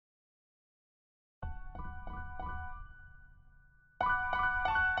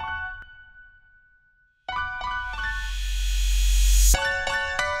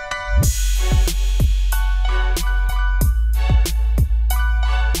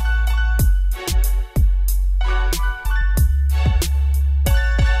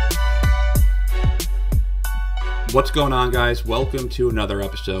What's going on, guys? Welcome to another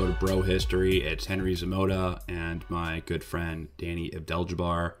episode of Bro History. It's Henry Zamoda and my good friend Danny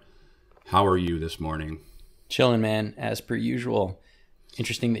Abdeljabbar. How are you this morning? Chilling, man, as per usual.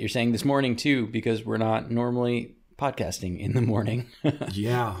 Interesting that you're saying this morning, too, because we're not normally podcasting in the morning.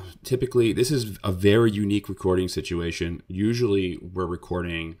 Yeah, typically, this is a very unique recording situation. Usually, we're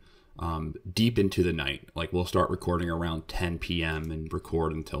recording deep into the night. Like, we'll start recording around 10 p.m. and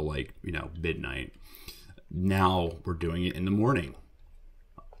record until, midnight. Now we're doing it in the morning.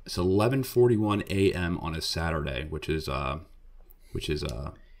 It's 11:41 a.m. on a Saturday, which is And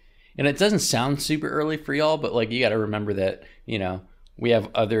it doesn't sound super early for y'all, but like you got to remember that, we have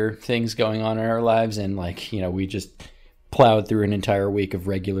other things going on in our lives, and we just plowed through an entire week of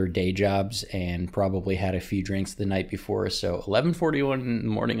regular day jobs and probably had a few drinks the night before. So 11:41 in the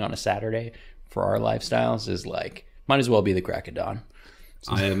morning on a Saturday for our lifestyles is might as well be the crack of dawn.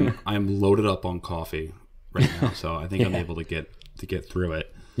 I'm loaded up on coffee right now, so I think I'm able to get through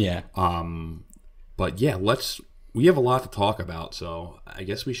it. Yeah. But yeah, we have a lot to talk about, so I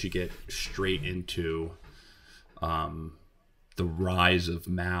guess we should get straight into the rise of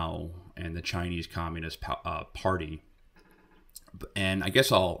Mao and the Chinese Communist Party. And I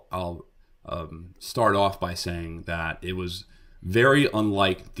guess I'll start off by saying that it was very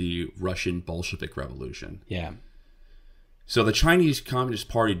unlike the Russian Bolshevik Revolution. Yeah. So the Chinese Communist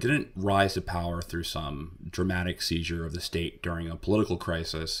Party didn't rise to power through some dramatic seizure of the state during a political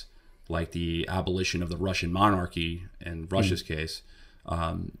crisis, like the abolition of the Russian monarchy in Russia's case.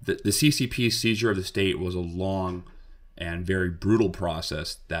 The CCP's seizure of the state was a long and very brutal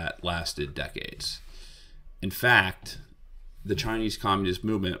process that lasted decades. In fact, the Chinese Communist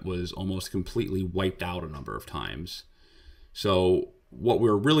movement was almost completely wiped out a number of times. So what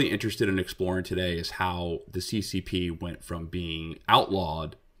we're really interested in exploring today is how the CCP went from being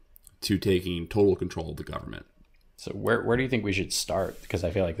outlawed to taking total control of the government. So where do you think we should start? Because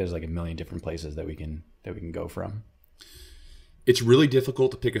I feel like there's like a million different places that we can go from. It's really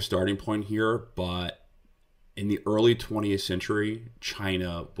difficult to pick a starting point here, but in the early 20th century,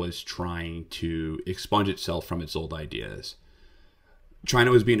 China was trying to expunge itself from its old ideas.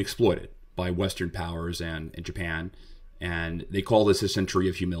 China was being exploited by Western powers and Japan, and they call this a century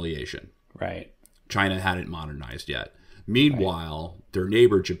of humiliation. Right. China hadn't modernized yet. Meanwhile, their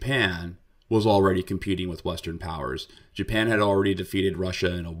neighbor Japan was already competing with Western powers. Japan had already defeated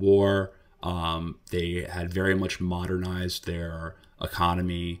Russia in a war. They had very much modernized their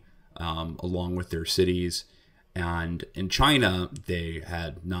economy along with their cities. And in China, they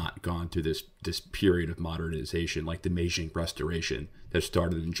had not gone through this period of modernization like the Meiji Restoration that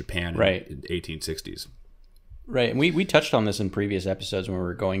started in Japan in the 1860s. Right, and we touched on this in previous episodes when we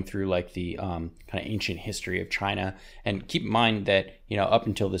were going through the kind of ancient history of China. And keep in mind that up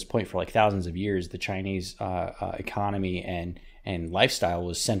until this point, for thousands of years, the Chinese economy and lifestyle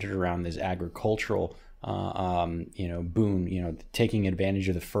was centered around this agricultural boon. Taking advantage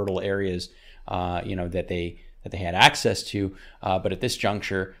of the fertile areas that they had access to. But at this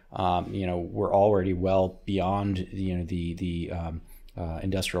juncture, we're already well beyond the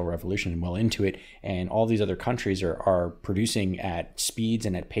industrial revolution and well into it, and all these other countries are producing at speeds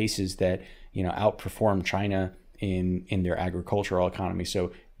and at paces that outperform China in their agricultural economy.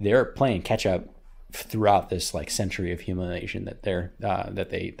 So they're playing catch up throughout this century of humiliation that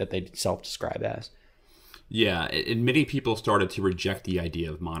they self-describe as. Yeah, and many people started to reject the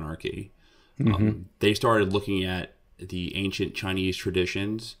idea of monarchy. Mm-hmm. They started looking at the ancient Chinese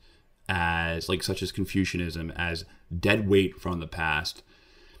traditions as such as Confucianism as dead weight from the past.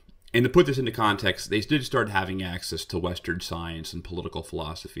 And to put this into context, they did start having access to Western science and political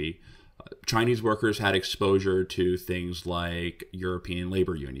philosophy. Chinese workers had exposure to things like European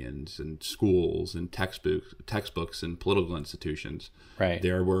labor unions and schools and textbooks and political institutions. Right.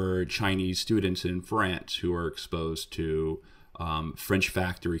 There were Chinese students in France who were exposed to French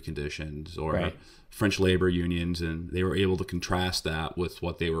factory conditions or French labor unions, and they were able to contrast that with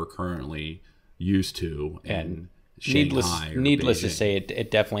what they were currently used to in Shanghai. Needless to say, it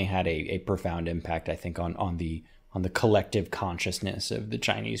definitely had a profound impact, I think, on the collective consciousness of the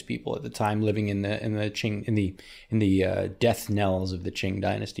Chinese people at the time, living in the death knells of the Qing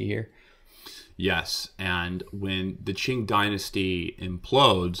dynasty here. Yes, and when the Qing dynasty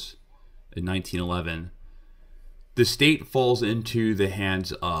implodes in 1911. The state falls into the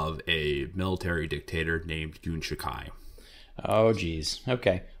hands of a military dictator named Yuan Shikai. Oh, geez.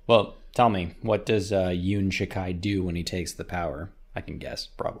 Okay. Well, tell me, what does Yuan Shikai do when he takes the power? I can guess,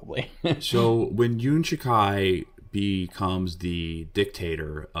 probably. So when Yuan Shikai becomes the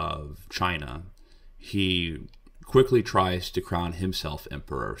dictator of China, he quickly tries to crown himself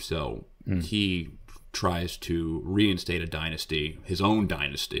emperor. So he tries to reinstate a dynasty, his own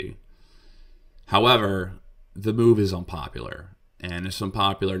dynasty. However, the move is unpopular. And it's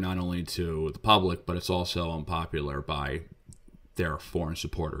unpopular not only to the public, but it's also unpopular by their foreign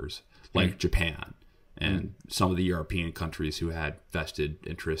supporters, like Japan and some of the European countries who had vested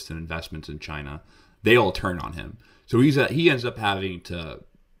interest and investments in China. They all turn on him. So he ends up having to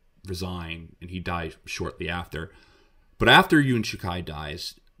resign, and he dies shortly after. But after Yuan Shikai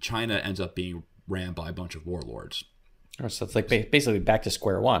dies, China ends up being ran by a bunch of warlords. Oh, so it's like basically back to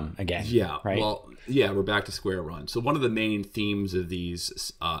square one again. Yeah, right? Well, yeah, we're back to square one. So one of the main themes of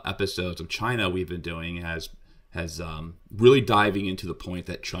these episodes of China we've been doing has really diving into the point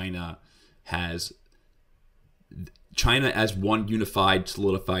that China as one unified,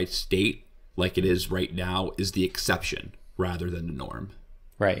 solidified state, like it is right now, is the exception rather than the norm.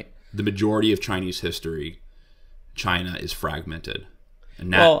 Right. The majority of Chinese history, China is fragmented,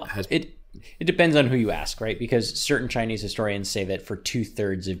 and it depends on who you ask, right? Because certain Chinese historians say that for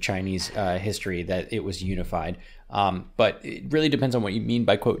 2/3 of Chinese history that it was unified. But it really depends on what you mean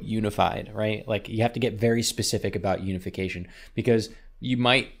by, quote, unified, right? Like you have to get very specific about unification, because you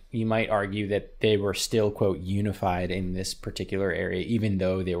might argue that they were still, quote, unified in this particular area, even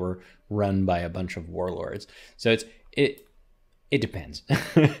though they were run by a bunch of warlords. So it depends.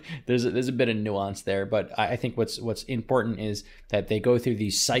 There's a bit of nuance there, but I think what's important is that they go through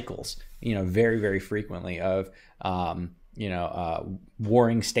these cycles, very, very frequently of,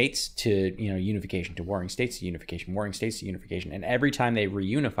 warring states to, unification, to warring states to unification, warring states to unification. And every time they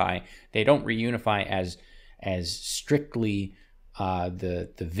reunify, they don't reunify as strictly the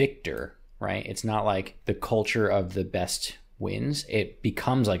victor, right? It's not like the culture of the best wins. It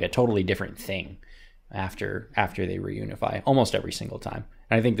becomes like a totally different thing after they reunify almost every single time.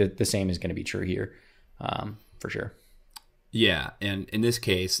 And I think that the same is going to be true here, for sure. Yeah, and in this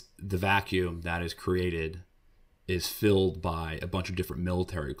case, the vacuum that is created is filled by a bunch of different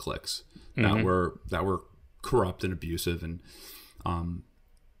military cliques that were corrupt and abusive, and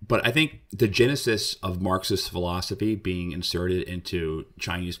but I think the genesis of Marxist philosophy being inserted into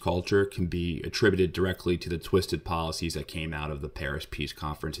Chinese culture can be attributed directly to the twisted policies that came out of the Paris Peace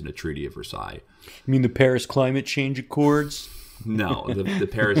Conference and the Treaty of Versailles. You mean the Paris Climate Change Accords? No, the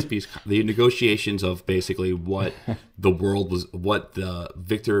Paris Peace, the negotiations of basically what the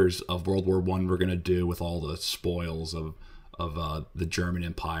victors of World War I were going to do with all the spoils of the German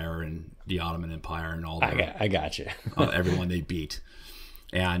Empire and the Ottoman Empire and all I got you. Everyone they beat.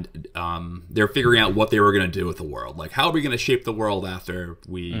 And they're figuring out what they were going to do with the world. Like, how are we going to shape the world after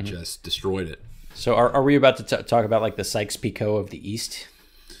we just destroyed it? So are we about to talk about like the Sykes-Picot of the East?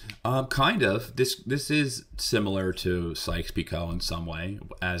 Kind of. This is similar to Sykes-Picot in some way,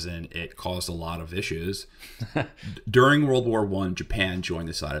 as in it caused a lot of issues. During World War I, Japan joined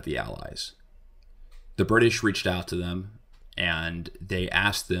the side of the Allies. The British reached out to them, and they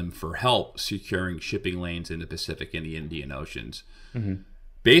asked them for help securing shipping lanes in the Pacific and the Indian Oceans. Mm-hmm.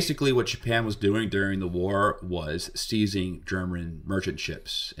 Basically, what Japan was doing during the war was seizing German merchant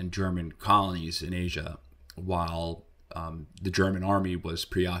ships and German colonies in Asia, while the German army was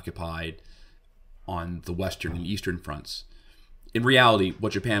preoccupied on the western and eastern fronts. In reality,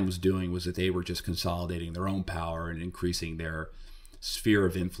 what Japan was doing was that they were just consolidating their own power and increasing their sphere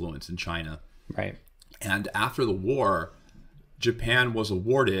of influence in China. Right. And after the war, Japan was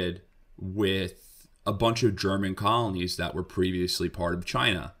awarded with a bunch of German colonies that were previously part of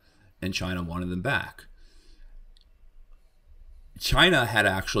China, and China wanted them back. China had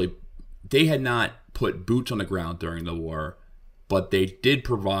not put boots on the ground during the war, but they did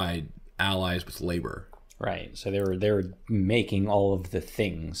provide allies with labor. Right. So they were making all of the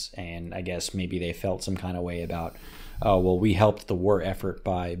things, and I guess maybe they felt some kind of way about, oh, well, we helped the war effort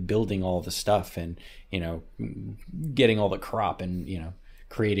by building all the stuff and, getting all the crop and,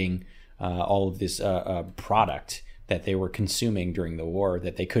 creating all of this product that they were consuming during the war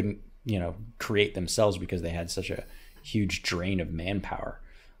that they couldn't, create themselves because they had such a huge drain of manpower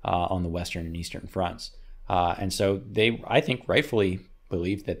on the western and eastern fronts. And so they, I think, rightfully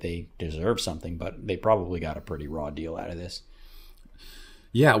believed that they deserved something, but they probably got a pretty raw deal out of this.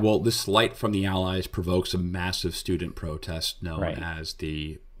 Yeah, well, this slight from the Allies provokes a massive student protest known as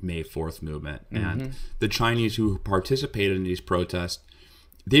the May 4th movement. Mm-hmm. And the Chinese who participated in these protests,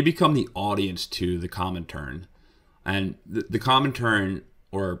 they become the audience to the Comintern. And the Comintern,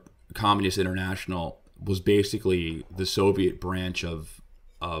 or Communist International, was basically the Soviet branch of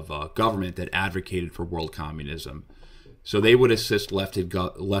government that advocated for world communism. So they would assist leftist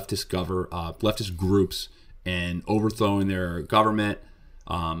groups in overthrowing their government.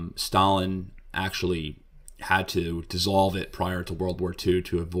 Stalin actually had to dissolve it prior to World War II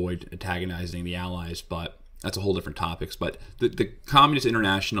to avoid antagonizing the Allies, but that's a whole different topics. But the Communist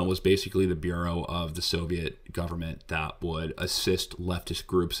International was basically the bureau of the Soviet government that would assist leftist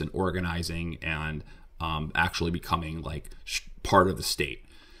groups in organizing and actually becoming like part of the state.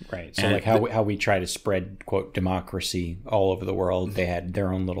 Right. So like how we try to spread, quote, democracy all over the world, they had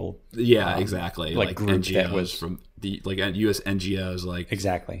their own little exactly, like group NGOs that was from the like U.S. NGOs like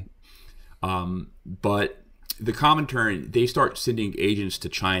exactly. But the Comintern, they start sending agents to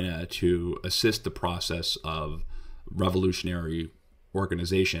China to assist the process of revolutionary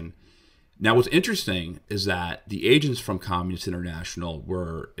organization. Now, what's interesting is that the agents from Communist International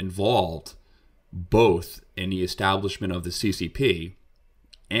were involved both in the establishment of the CCP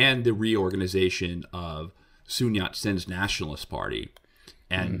and the reorganization of Sun Yat-sen's Nationalist Party.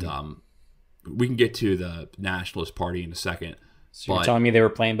 And we can get to the Nationalist Party in a second. So you're telling me they were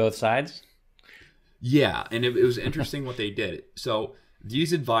playing both sides? Yeah, and it was interesting what they did. So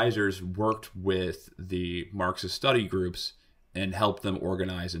these advisors worked with the Marxist study groups and helped them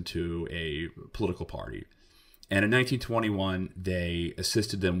organize into a political party. And in 1921, they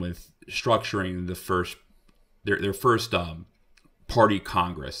assisted them with structuring their first party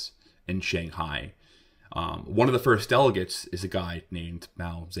congress in Shanghai. One of the first delegates is a guy named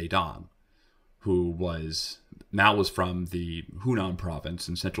Mao Zedong, Mao was from the Hunan province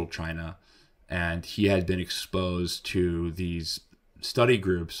in central China, and he had been exposed to these study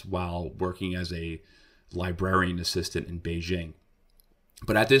groups while working as a librarian assistant in Beijing.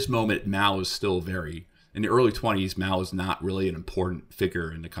 But at this moment, Mao is still in the early 20s, Mao is not really an important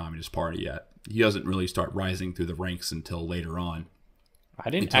figure in the Communist Party yet. He doesn't really start rising through the ranks until later on. I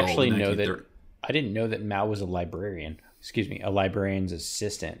didn't know that Mao was a librarian. Excuse me, a librarian's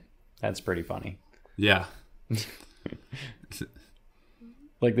assistant. That's pretty funny. Yeah.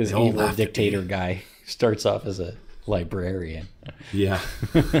 Like this evil dictator guy starts off as a librarian. Yeah.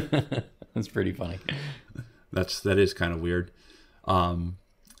 That's pretty funny. That is kind of weird.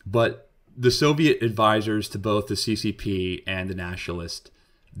 But the Soviet advisors to both the CCP and the Nationalists,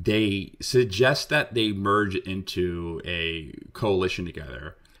 they suggest that they merge into a coalition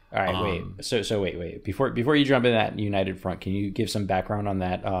together. All right, wait. So wait. Before you jump into that United Front, can you give some background on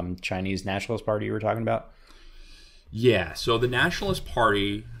that Chinese Nationalist Party you were talking about? Yeah, so the Nationalist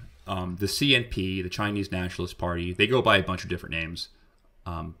Party, the CNP, the Chinese Nationalist Party, they go by a bunch of different names.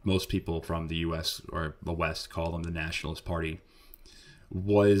 Most people from the U.S. or the West call them the Nationalist Party,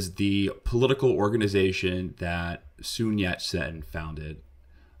 was the political organization that Sun Yat-sen founded.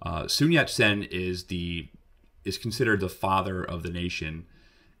 Sun Yat-sen is considered the father of the nation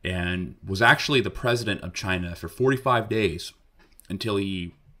and was actually the president of China for 45 days until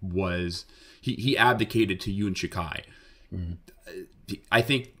he abdicated to Yuan Shikai. I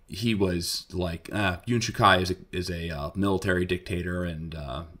think he was like, Yuan Shikai is a military dictator, and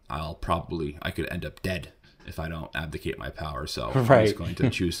I could end up dead if I don't abdicate my power. So right. I was going to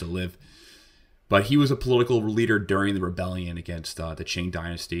choose to live. But he was a political leader during the rebellion against the Qing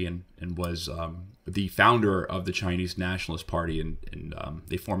dynasty, and was the founder of the Chinese Nationalist Party, and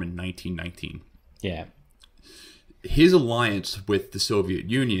they formed in 1919. Yeah. His alliance with the Soviet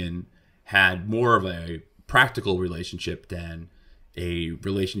Union had more of a practical relationship than a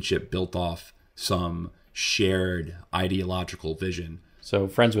relationship built off some shared ideological vision. So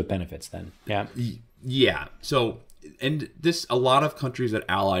friends with benefits then. Yeah. Yeah. So, and a lot of countries that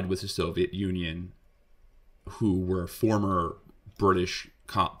allied with the Soviet Union who were former British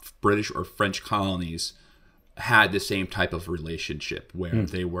or French colonies had the same type of relationship where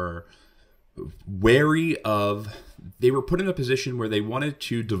they were they were put in a position where they wanted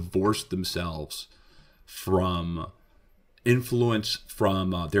to divorce themselves from influence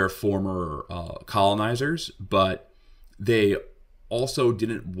from their former colonizers, but they also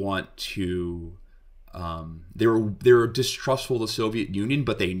didn't want to. They were distrustful of the Soviet Union,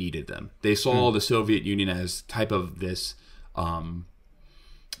 but they needed them. They saw the Soviet Union as type of this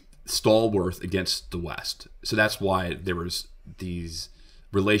stalwart against the West. So that's why there was these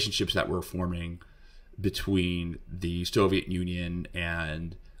relationships that were forming between the Soviet Union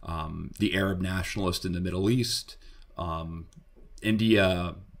and the Arab nationalists in the Middle East,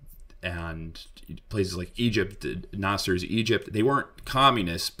 India, and places like Egypt, Nasser's Egypt. They weren't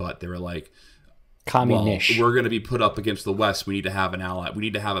communists, but they were like, communish. Well, we're going to be put up against the West. We need to have an ally. We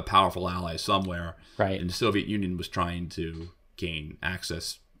need to have a powerful ally somewhere. Right. And the Soviet Union was trying to gain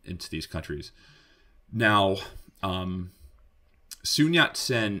access into these countries. Now, Sun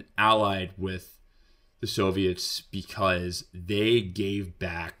Yat-sen allied with the Soviets because they gave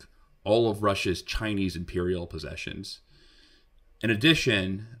back all of Russia's Chinese imperial possessions. In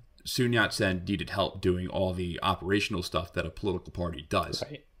addition, Sun Yat-sen needed help doing all the operational stuff that a political party does.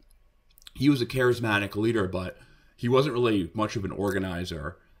 Right. He was a charismatic leader, but he wasn't really much of an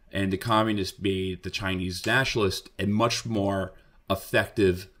organizer. And the communists made the Chinese Nationalists a much more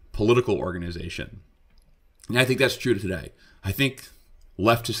effective political organization. And I think that's true today. I think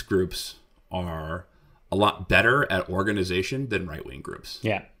leftist groups are a lot better at organization than right-wing groups.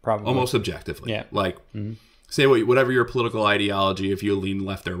 Yeah, probably. Almost objectively. Yeah. Like, say whatever your political ideology, if you lean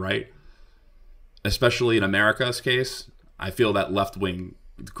left or right, especially in America's case, I feel that left-wing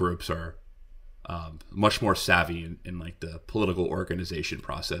groups are much more savvy in like the political organization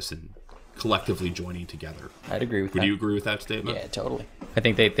process and collectively joining together. I'd agree with that. Would you agree with that statement? Yeah, totally. I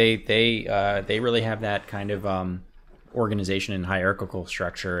think they really have that kind of organization and hierarchical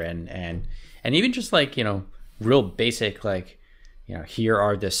structure, and even just like, you know, real basic, like, you know, here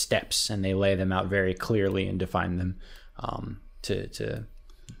are the steps, and they lay them out very clearly and define them to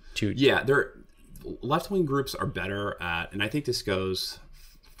yeah, they're left-wing groups are better at, and I think this goes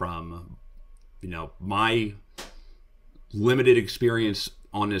from, you know, my limited experience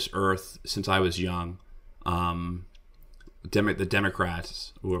on this earth since I was young. The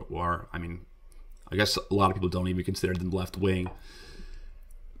Democrats are, I mean, I guess a lot of people don't even consider them left-wing,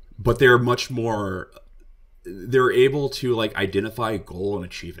 but they're much more, they're able to like identify a goal and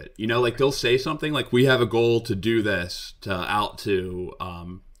achieve it. You know, like they'll say something like, we have a goal to do this, to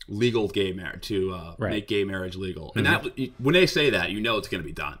legal gay marriage, to make gay marriage legal. And that, when they say that, you know it's going to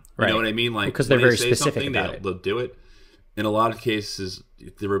be done. You know what I mean? Like, because they're very specific about it. They'll do it. In a lot of cases,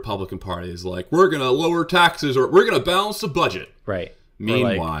 the Republican Party is like, we're going to lower taxes, or we're going to balance the budget. Right.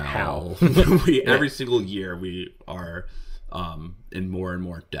 Meanwhile, like, how? Every single year we are in more and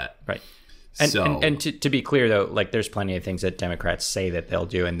more debt. Right. And to be clear, though, like there's plenty of things that Democrats say that they'll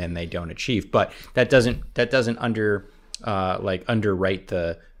do and then they don't achieve, but that doesn't underwrite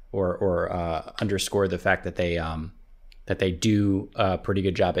the or underscore the fact that they do a pretty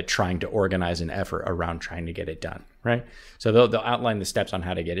good job at trying to organize an effort around trying to get it done. Right. So they'll outline the steps on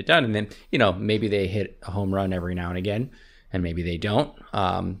how to get it done, and then, you know, maybe they hit a home run every now and again, and maybe they don't.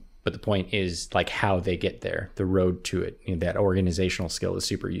 But the point is like how they get there, the road to it. You know, that organizational skill is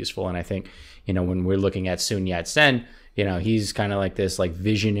super useful. And I think, you know, when we're looking at Sun Yat-sen, you know, he's kind of like this like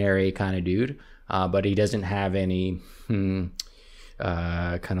visionary kind of dude, but he doesn't have any kind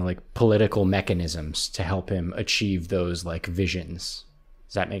of like political mechanisms to help him achieve those like visions.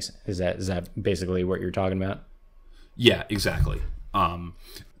 Does that make sense? Is that basically what you're talking about? Yeah, exactly.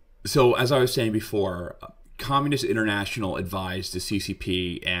 So as I was saying before, Communist International advised the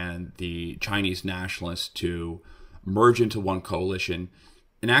CCP and the Chinese Nationalists to merge into one coalition.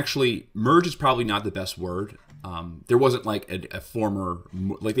 And actually, merge is probably not the best word. There wasn't like a former,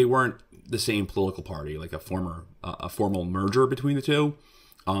 like they weren't the same political party, like a formal merger between the two.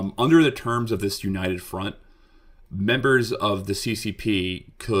 Under the terms of this united front, members of the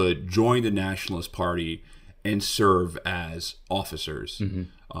CCP could join the Nationalist Party and serve as officers.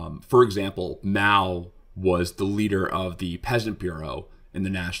 For example, Mao was the leader of the Peasant Bureau in the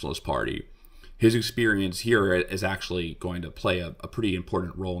Nationalist Party. His experience here is actually going to play a pretty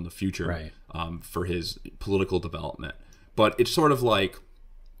important role in the future, right, for his political development. But it's sort of like,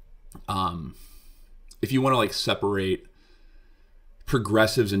 if you want to like separate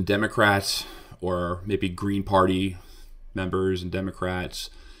progressives and Democrats, or maybe Green Party members and Democrats,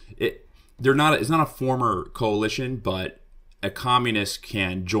 it's not a former coalition, but a communist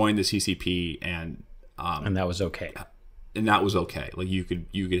can join the CCP and that was okay. And that was okay. Like you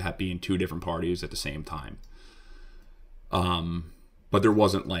could be in two different parties at the same time. But there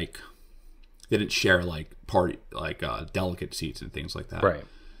wasn't like, they didn't share like party, like delegate seats and things like that. Right.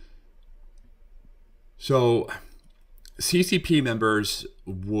 So CCP members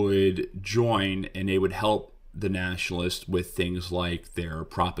would join and they would help the nationalists with things like their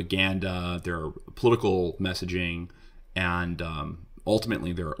propaganda, their political messaging, and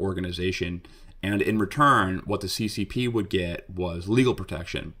ultimately their organization. And in return, what the CCP would get was legal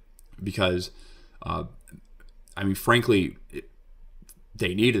protection, because, I mean, frankly,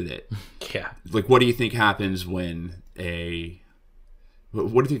 they needed it. Yeah. Like, what do you think happens when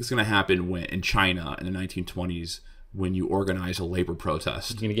what do you think is going to happen when in China in the 1920s when you organize a labor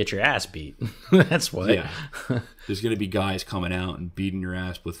protest? You're going to get your ass beat. That's what. Yeah. There's going to be guys coming out and beating your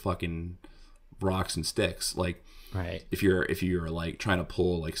ass with fucking rocks and sticks. Like, right. If you're like trying to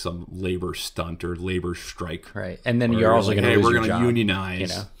pull like some labor stunt or labor strike, right, and then you're also going to lose your job. We're going to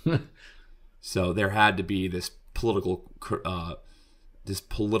unionize. You know? So there had to be this political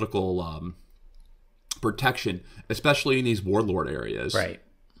protection, especially in these warlord areas. Right.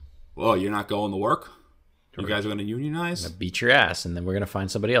 Oh, you're not going to work? You guys are going to unionize? Beat your ass, and then we're going to find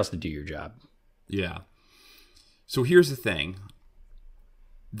somebody else to do your job. Yeah. So here's the thing.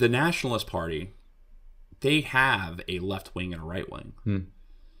 The Nationalist Party, they have a left wing and a right wing.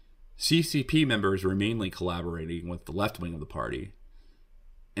 CCP members were mainly collaborating with the left wing of the party.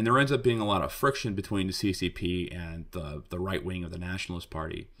 And there ends up being a lot of friction between the CCP and the right wing of the Nationalist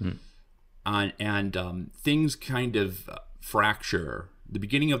Party. And things kind of fracture. The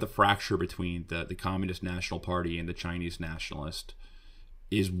beginning of the fracture between the Communist National Party and the Chinese Nationalist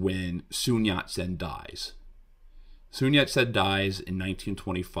is when Sun Yat-sen dies. Sun Yat-sen dies in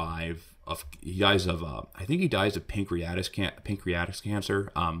 1925. I think he dies of pancreatic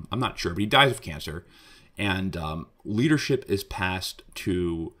cancer. I'm not sure, but he dies of cancer. And leadership is passed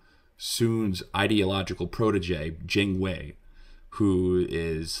to Sun's ideological protege, Jing Wei, who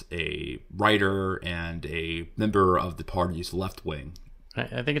is a writer and a member of the party's left wing.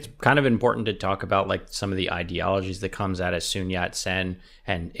 I think it's kind of important to talk about like some of the ideologies that comes out of Sun Yat-sen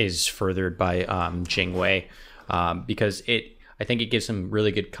and is furthered by Jing Wei, because I think it gives some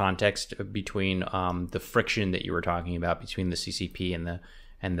really good context between the friction that you were talking about between the CCP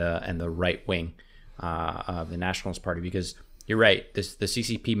and the right wing of the Nationalist Party. Because you're right, the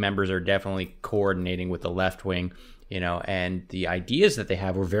CCP members are definitely coordinating with the left wing, and the ideas that they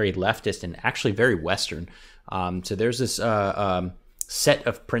have were very leftist and actually very Western. So there's this set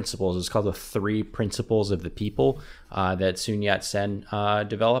of principles. It's called the 3 Principles of the People that Sun Yat-sen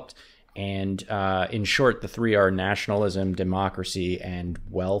developed. And in short, the 3 are nationalism, democracy, and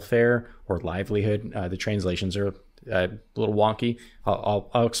welfare or livelihood. The translations are a little wonky. I'll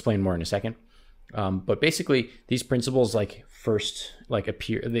explain more in a second. But basically, these principles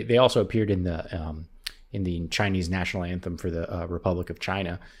appear. They also appeared in the Chinese national anthem for the Republic of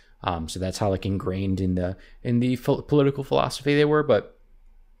China. So that's how ingrained in the political philosophy they were. But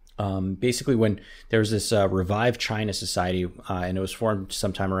basically, when there was this revived China society, and it was formed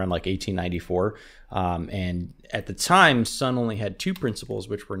sometime around 1894, and at the time, Sun only had 2 principles,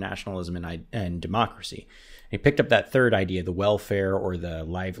 which were nationalism and democracy. He picked up that third idea, the welfare or the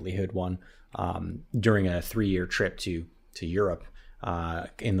livelihood one, during a 3-year trip to Europe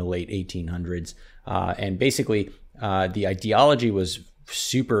in the late 1800s, and basically the ideology was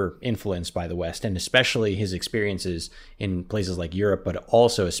super influenced by the West, and especially his experiences in places like Europe, but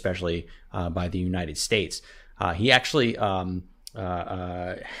also especially by the United States. He actually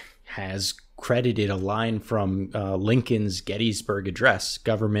has credited a line from Lincoln's Gettysburg Address,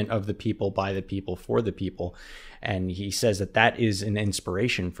 government of the people, by the people, for the people. And he says that is an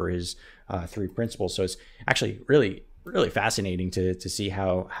inspiration for his 3 principles. So it's actually really, really fascinating to see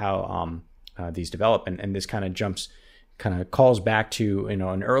how these develop. And this kind of calls back to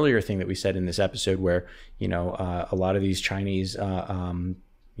an earlier thing that we said in this episode, where a lot of these Chinese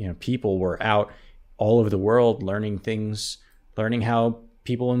people were out all over the world learning how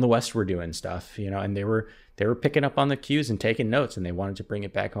people in the West were doing stuff, and they were picking up on the cues and taking notes, and they wanted to bring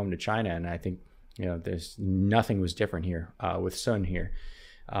it back home to China. And I think there's nothing was different here with Sun here.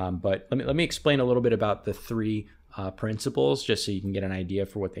 But let me explain a little bit about the 3 principles, just so you can get an idea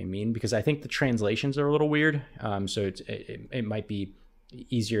for what they mean, because I think the translations are a little weird. So it might be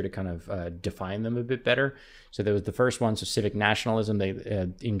easier to kind of define them a bit better. So there was the first one, so civic nationalism.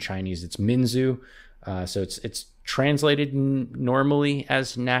 In Chinese, it's minzu. So it's translated normally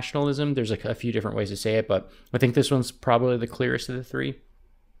as nationalism. There's a few different ways to say it, but I think this one's probably the clearest of the 3.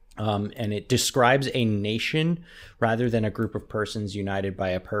 And it describes a nation rather than a group of persons united by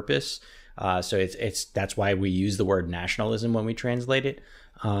a purpose. So that's why we use the word nationalism when we translate it.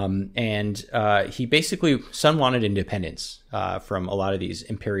 And he basically, Sun wanted independence from a lot of these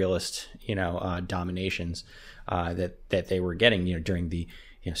imperialist, dominations that they were getting, during the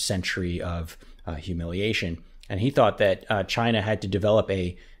century of humiliation. And he thought that China had to develop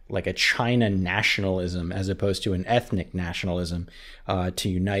a China nationalism as opposed to an ethnic nationalism to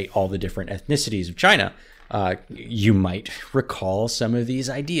unite all the different ethnicities of China. You might recall some of these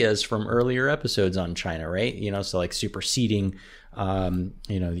ideas from earlier episodes on China, right? So superseding,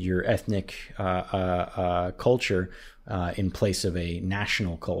 your ethnic culture in place of a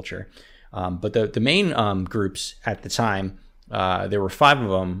national culture. But the main groups at the time, there were 5 of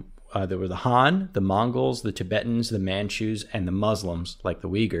them. There were the Han, the Mongols, the Tibetans, the Manchus, and the Muslims, like the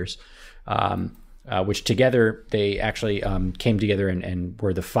Uyghurs, which together they actually came together and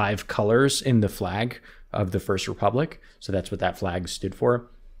were the 5 colors in the flag of the First Republic. So that's what that flag stood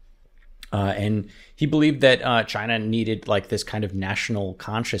for. And he believed that China needed like this kind of national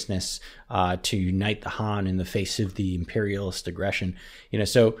consciousness to unite the Han in the face of the imperialist aggression.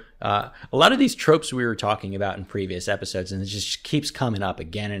 So a lot of these tropes we were talking about in previous episodes, and it just keeps coming up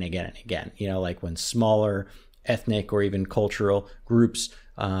again and again and again. Like when smaller ethnic or even cultural groups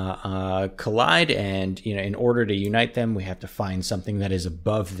collide, and in order to unite them, we have to find something that is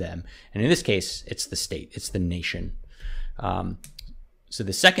above them. And in this case, it's the state, it's the nation. So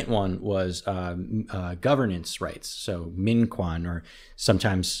the second one was governance rights, so Minquan, or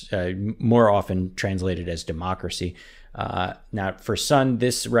sometimes more often translated as democracy. Now, for Sun,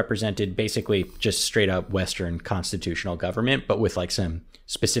 this represented basically just straight up Western constitutional government, but with like some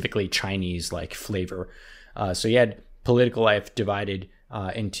specifically Chinese like flavor. So you had political life divided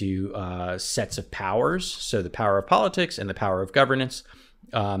into sets of powers. So the power of politics and the power of governance.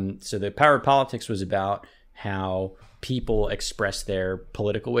 So the power of politics was about how people express their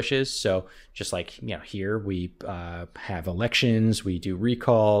political wishes. So just like, here we have elections, we do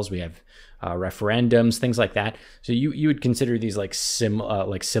recalls, we have referendums, things like that. So you would consider these like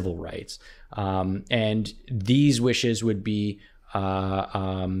civil rights. And these wishes would be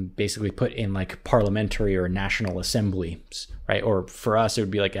basically put in like parliamentary or national assemblies, right? Or for us, it would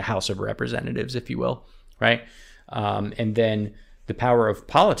be like a House of Representatives, if you will, right? And then the power of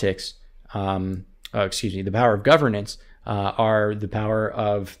politics, the power of governance are the power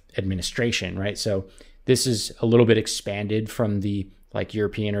of administration, right? So this is a little bit expanded from the like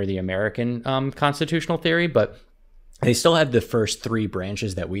European or the American constitutional theory, but they still have the first three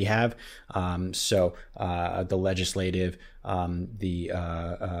branches that we have. So the legislative,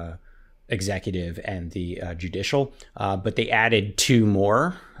 the executive, and the judicial. But they added two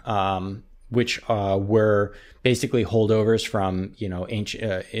more, which were basically holdovers from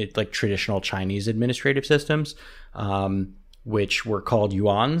ancient, like traditional Chinese administrative systems, which were called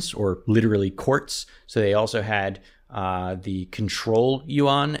yuans, or literally courts. So they also had the control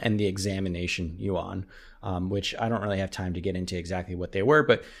yuan and the examination yuan, which I don't really have time to get into exactly what they were.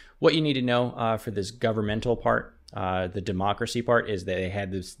 But what you need to know for this governmental part, the democracy part, is that they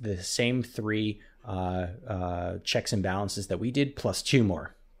had the same three checks and balances that we did, plus two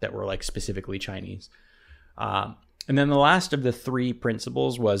more that were like specifically Chinese. And then the last of the three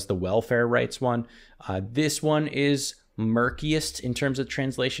principles was the welfare rights one. This one is murkiest in terms of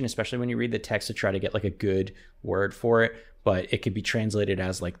translation, especially when you read the text to try to get like a good word for it. But it could be translated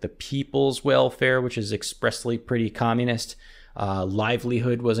as like the people's welfare, which is expressly pretty communist.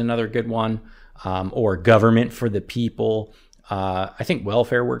 Livelihood was another good one, or government for the people. I think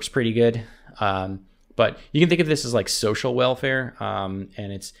welfare works pretty good. But you can think of this as like social welfare, and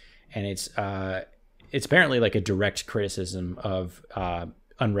it's apparently like a direct criticism of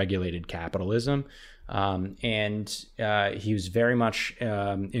unregulated capitalism, and he was very much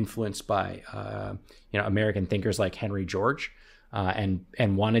influenced by American thinkers like Henry George,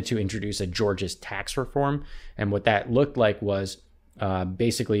 and wanted to introduce a George's tax reform. And what that looked like was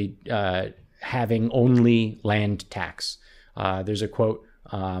basically having only land tax. There's a quote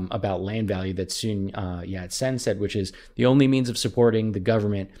about land value that Sun Yat-sen said, which is, "The only means of supporting the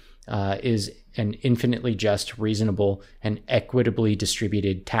government is an infinitely just, reasonable, and equitably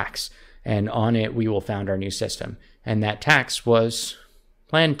distributed tax. And on it, we will found our new system." And that tax was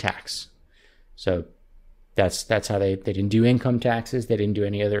land tax. So that's how they didn't do income taxes. They didn't do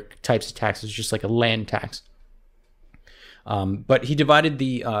any other types of taxes, just like a land tax. But he divided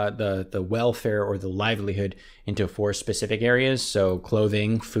the welfare or the livelihood into four specific areas. So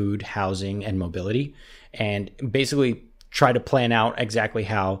clothing, food, housing, and mobility, and basically try to plan out exactly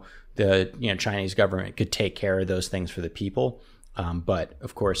how the Chinese government could take care of those things for the people. But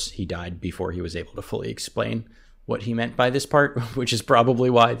of course, he died before he was able to fully explain what he meant by this part, which is probably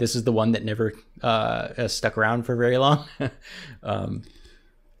why this is the one that never stuck around for very long.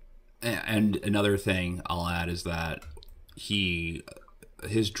 And another thing I'll add is that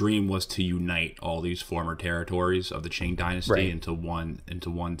his dream was to unite all these former territories of the Qing dynasty, right, into one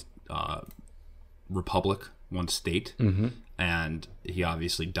republic, one state. Mm-hmm. And he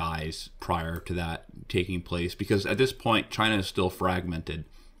obviously dies prior to that taking place, because at this point China is still fragmented.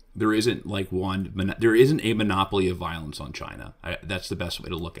 There isn't a monopoly of violence on China. That's the best way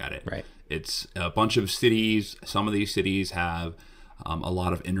to look at it. Right. It's a bunch of cities. Some of these cities have a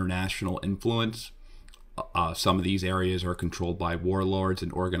lot of international influence. Some of these areas are controlled by warlords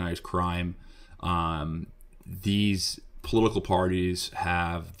and organized crime. These political parties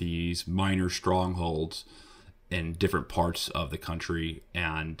have these minor strongholds in different parts of the country,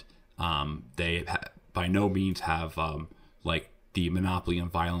 and they by no means have like the monopoly on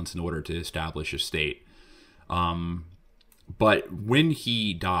violence in order to establish a state. But when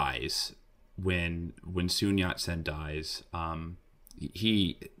he dies, when Sun Yat-sen dies,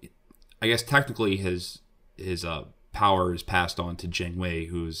 he, I guess technically his power is passed on to Jiang Wei,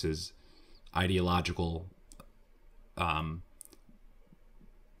 who's his ideological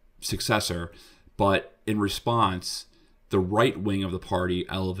successor, but in response, the right wing of the party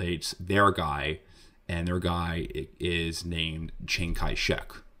elevates their guy, and their guy is named Chiang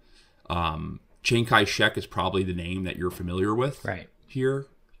Kai-shek. Chiang Kai-shek is probably the name that you're familiar with here,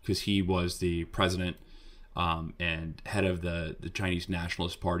 because he was the president and head of the Chinese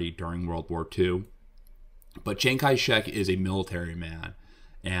Nationalist Party during World War II. But Chiang Kai-shek is a military man,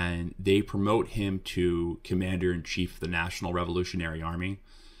 and they promote him to commander-in-chief of the National Revolutionary Army.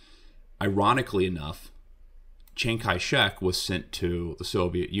 Ironically enough, Chiang Kai-shek was sent to the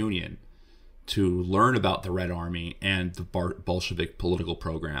Soviet Union to learn about the Red Army and the Bolshevik political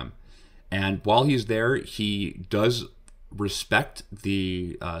program. And while he's there, he does respect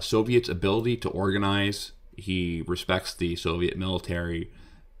the Soviets' ability to organize. He respects the Soviet military,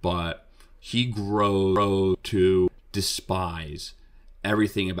 but he grows to despise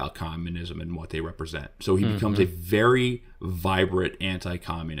everything about communism and what they represent. So he becomes a very vibrant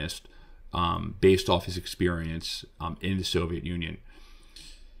anti-communist based off his experience in the Soviet Union.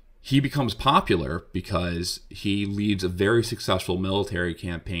 He becomes popular because he leads a very successful military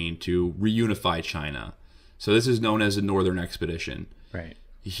campaign to reunify China. So this is known as the Northern Expedition. Right.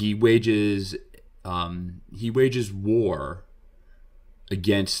 He wages war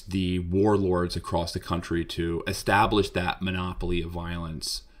against the warlords across the country to establish that monopoly of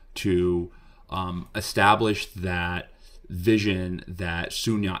violence, to establish that vision that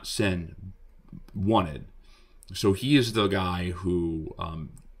Sun Yat-sen wanted. So he is the guy who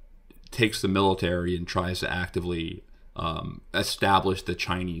takes the military and tries to actively establish the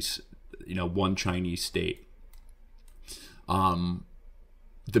Chinese, one Chinese state.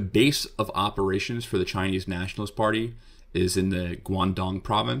 The base of operations for the Chinese Nationalist Party is in the Guangdong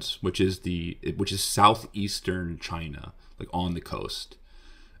province, which is southeastern China, like on the coast.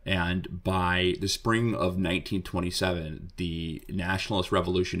 And by the spring of 1927, the Nationalist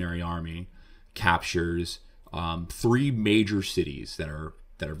Revolutionary Army captures 3 major cities that are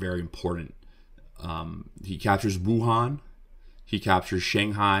very important. He captures Wuhan, he captures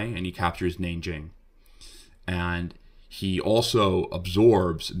Shanghai, and he captures Nanjing. And he also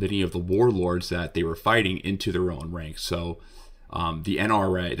absorbs many of the warlords that they were fighting into their own ranks. So the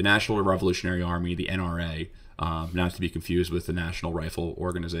NRA, the National Revolutionary Army, the NRA, not to be confused with the National Rifle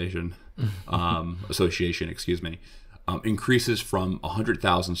Organization Association, increases from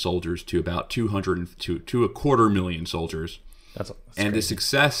 100,000 soldiers to about 200 to 250,000 soldiers. That's and crazy. The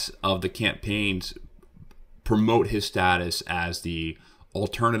success of the campaigns promote his status as the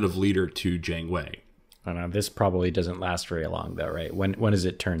alternative leader to Jiang Wei. I don't know. This probably doesn't last very long, though, right? When does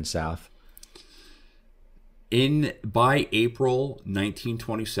it turn south? By April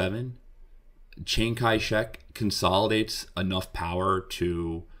 1927, Chiang Kai-shek consolidates enough power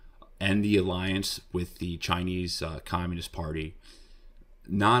to end the alliance with the Chinese Communist Party.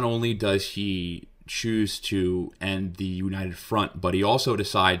 Not only does he choose to end the United Front, but he also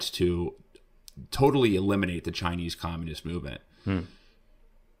decides to totally eliminate the Chinese Communist movement.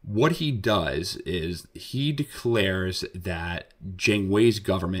 What he does is he declares that Jiang Wei's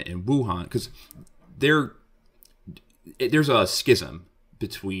government in Wuhan, because there's a schism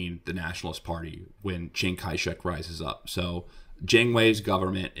between the Nationalist Party when Chiang Kai-shek rises up. So Jiang Wei's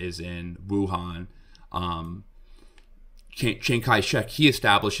government is in Wuhan. Chiang Kai-shek, he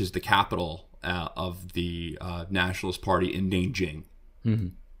establishes the capital of the Nationalist Party in Nanjing.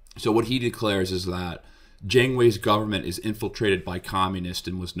 So what he declares is that Jiang Wei's government is infiltrated by communists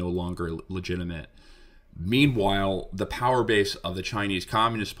and was no longer legitimate. Meanwhile, the power base of the Chinese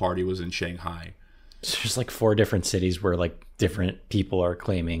Communist Party was in Shanghai. So there's like 4 different cities where like different people are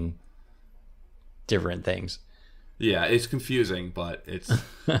claiming different things. Yeah, it's confusing, but it's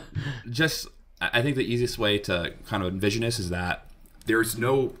just, I think the easiest way to kind of envision this is that there's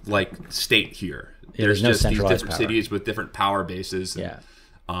no like state here. There's no just these centralized different power. cities with different power bases. Yeah.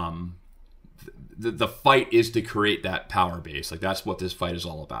 The fight is to create that power base. Like that's what this fight is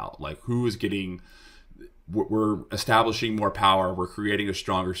all about. Like who is getting, we're establishing more power. We're creating a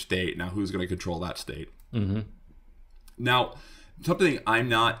stronger state. Now who's going to control that state? Now, something I'm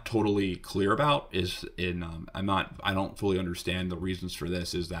not totally clear about is I don't fully understand the reasons for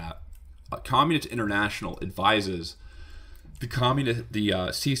this is that Communist International advises the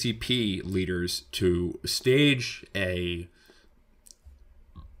CCP leaders to stage a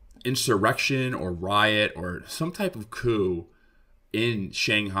insurrection or riot or some type of coup in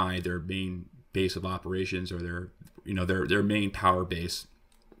Shanghai, their main base of operations, or their main power base.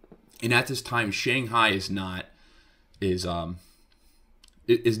 And at this time, Shanghai is not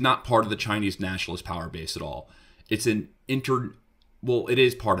part of the Chinese nationalist power base at all. It's an well, it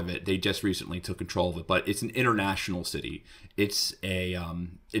is part of it. They just recently took control of it, but it's an international city. It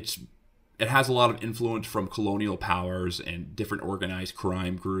has a lot of influence from colonial powers and different organized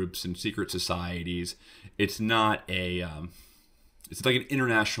crime groups and secret societies. It's not it's like an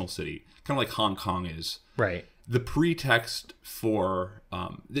international city, kind of like Hong Kong is. Right. The pretext for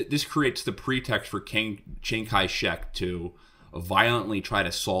this creates the pretext for Chiang Kai-shek to violently try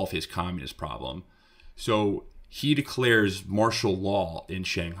to solve his communist problem. So he declares martial law in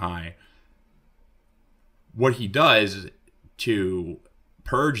Shanghai. What he does to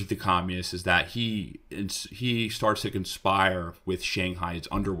purge the communists is that he starts to conspire with Shanghai's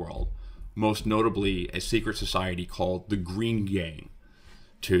underworld, most notably a secret society called the Green Gang,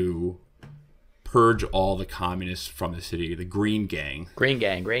 to purge all the communists from the city. The Green Gang. Green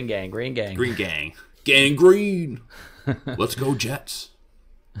Gang, Green Gang, Green Gang. Green Gang. Gang Green. Let's go Jets.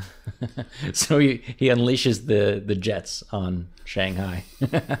 So he unleashes the Jets on Shanghai.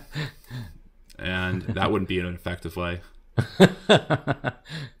 And that wouldn't be an effective way.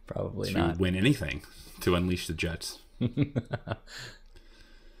 Probably to not. win anything, to unleash the Jets.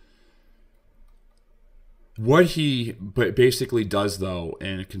 What he basically does, though,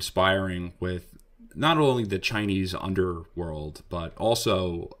 in conspiring with not only the Chinese underworld, but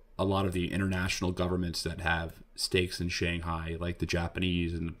also a lot of the international governments that have stakes in Shanghai, like the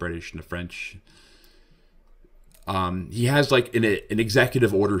Japanese and the British and the French. He has like an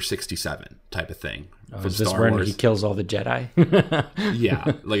Executive Order 67 type of thing. Oh, is this when he kills all the Jedi?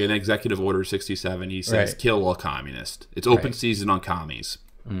 Yeah, like an Executive Order 67. He says, right. Kill all communists. It's open Right. season on commies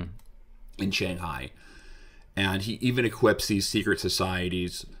in Shanghai. And he even equips these secret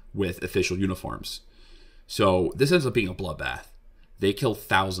societies with official uniforms. So this ends up being a bloodbath. They kill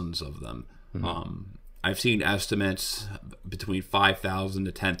thousands of them. I've seen estimates between 5,000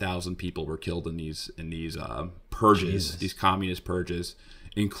 to 10,000 people were killed in these purges, Jesus. these communist purges,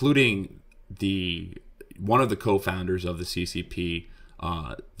 including one of the co-founders of the CCP,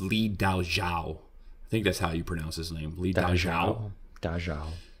 Li Daozhao. I think that's how you pronounce his name, Li Daozhao. Daozhao.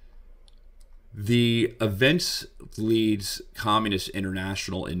 The events leads Communist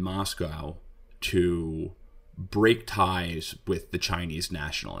International in Moscow to break ties with the Chinese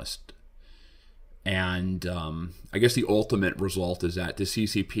nationalist. And I guess the ultimate result is that the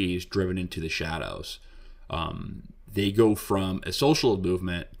CCP is driven into the shadows. They go from a social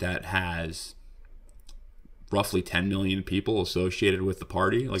movement that has roughly 10 million people associated with the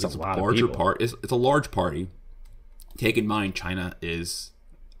party. Like it's a larger part. It's a large party. Take in mind, China's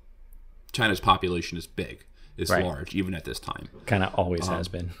population is big. It's right. large, even at this time. Kind of always has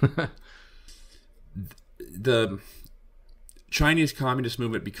been. The Chinese communist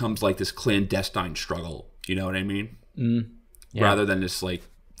movement becomes like this clandestine struggle. You know what I mean? Yeah. Rather than this like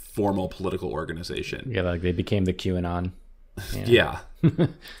formal political organization. Yeah, like they became the QAnon. Yeah.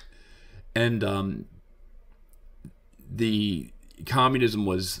 And the communism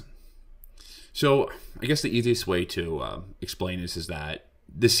was... So I guess the easiest way to explain this is that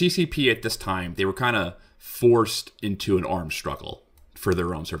the CCP at this time, they were kind of forced into an armed struggle for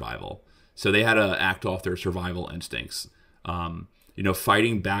their own survival. So they had to act off their survival instincts.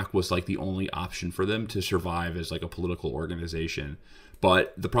 Fighting back was like the only option for them to survive as like a political organization.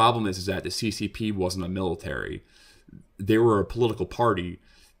 But the problem is that the CCP wasn't a military. They were a political party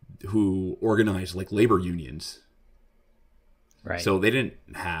who organized like labor unions. Right. So they didn't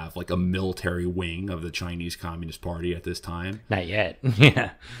have like a military wing of the Chinese Communist Party at this time. Not yet.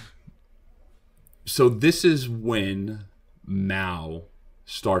 Yeah. So this is when Mao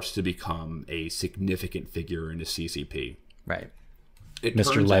starts to become a significant figure in the CCP. Right.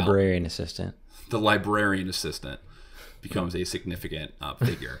 Mr. Librarian Assistant. The librarian assistant becomes a significant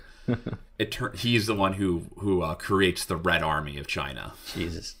figure. He's the one who creates the Red Army of China.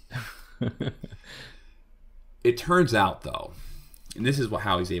 Jesus. It turns out, though, and this is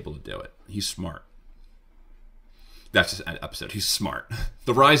how he's able to do it. He's smart. That's just an episode. He's smart.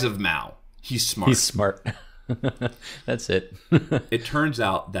 The Rise of Mao. He's smart. He's smart. That's it. It turns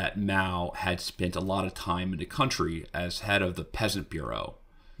out that Mao had spent a lot of time in the country as head of the Peasant Bureau.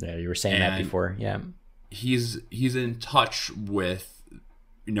 Yeah, you were saying that before. Yeah. He's in touch with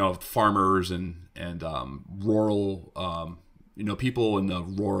farmers and rural people in the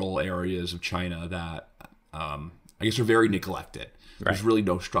rural areas of China that I guess are very neglected. Right. There's really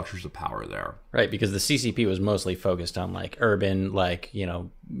no structures of power there. Right, because the CCP was mostly focused on like urban,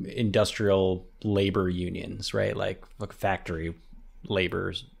 industrial labor unions, right? Like factory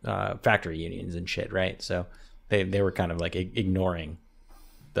laborers, factory unions and shit, right? So they were kind of like ignoring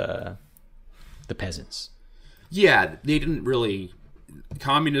the peasants. Yeah, they didn't really.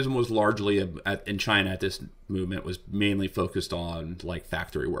 Communism was largely in China at this movement was mainly focused on like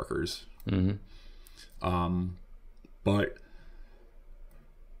factory workers. But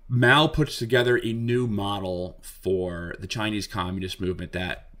Mao puts together a new model for the Chinese Communist movement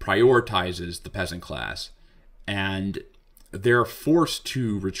that prioritizes the peasant class, and they're forced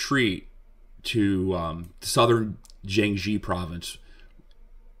to retreat to southern Jiangxi province,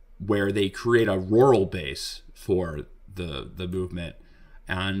 where they create a rural base for the movement.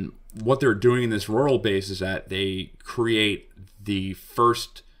 And what they're doing in this rural base is that they create the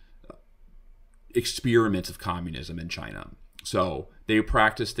first experiments of communism in China. So they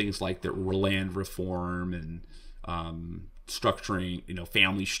practice things like the land reform and structuring,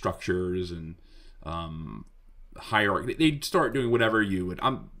 family structures and hierarchy. They start doing whatever you would.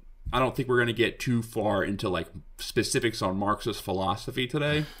 I don't think we're going to get too far into like specifics on Marxist philosophy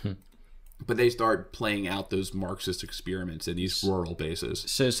today. But they start playing out those Marxist experiments in these rural bases.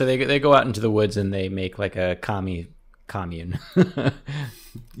 So they go out into the woods and they make like a commune.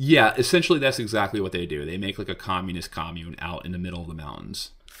 Yeah, essentially that's exactly what they do. They make like a communist commune out in the middle of the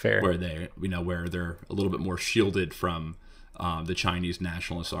mountains. Fair. Where where they're a little bit more shielded from the Chinese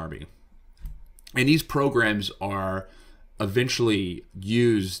Nationalist Army. And these programs are eventually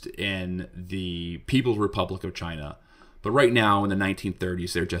used in the People's Republic of China. But right now, in the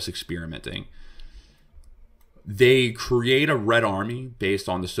 1930s, they're just experimenting. They create a Red Army based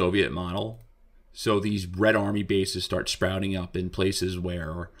on the Soviet model. So these Red Army bases start sprouting up in places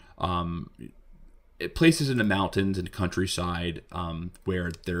where, places in the mountains and countryside,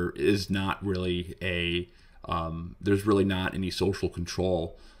 where there is not really there's really not any social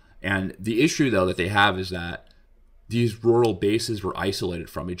control. And the issue, though, that they have is that these rural bases were isolated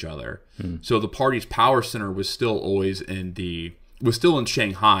from each other. So the party's power center was still always in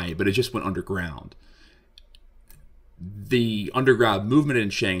Shanghai, but it just went underground. The underground movement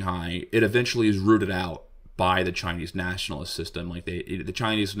in Shanghai, it eventually is rooted out by the Chinese nationalist system. Like the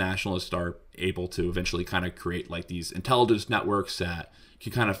Chinese nationalists are able to eventually kind of create like these intelligence networks that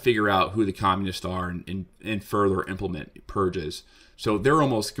can kind of figure out who the communists are and further implement purges. So they're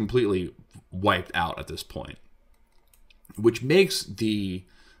almost completely wiped out at this point, which makes the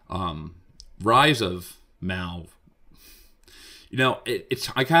rise of Mao.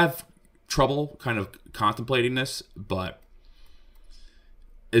 I have trouble kind of contemplating this, but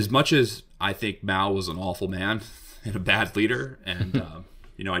as much as I think Mao was an awful man and a bad leader, and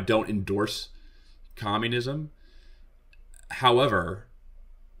I don't endorse communism. However,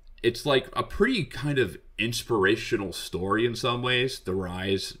 it's like a pretty kind of inspirational story in some ways. The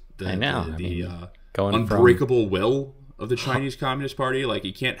rise, the unbreakable will of the Chinese Communist Party. Like,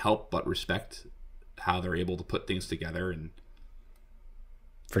 you can't help but respect how they're able to put things together. And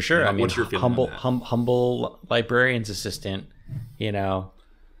for sure, what's your feeling on that? humble librarian's assistant,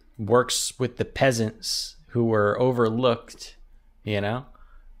 works with the peasants who were overlooked,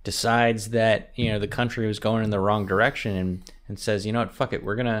 decides that, the country was going in the wrong direction and says, you know what, fuck it,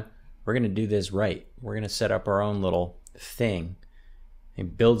 we're gonna do this right. We're gonna set up our own little thing. He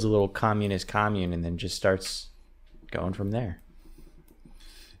builds a little communist commune and then just starts going from there.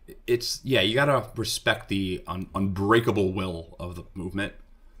 You gotta respect the unbreakable will of the movement,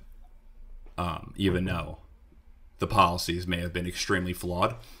 even though the policies may have been extremely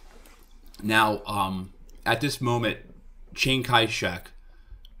flawed. Now, at this moment, Chiang Kai-shek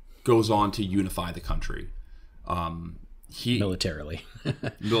goes on to unify the country. Militarily.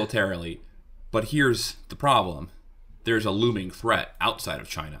 Militarily. But here's the problem. There's a looming threat outside of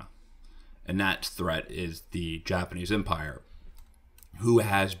China. And that threat is the Japanese Empire, who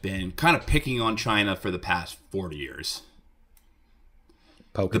has been kind of picking on China for the past 40 years.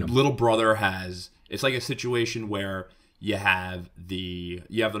 Little brother it's like a situation where you have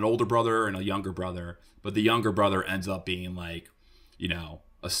an older brother and a younger brother, but the younger brother ends up being like,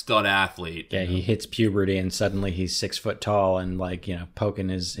 a stud athlete. Yeah, he hits puberty and suddenly he's 6 foot tall and poking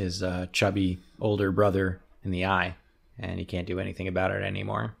his chubby older brother in the eye, and he can't do anything about it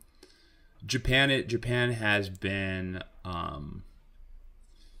anymore. Japan has been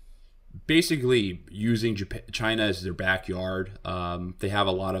basically using China as their backyard. They have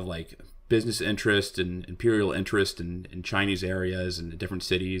a lot of like business interest and imperial interest in Chinese areas and different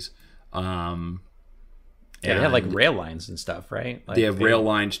cities. They have like rail lines and stuff, right? They have rail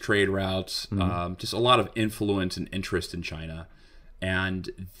lines, trade routes, just a lot of influence and interest in China.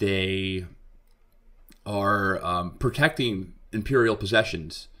 And they are protecting imperial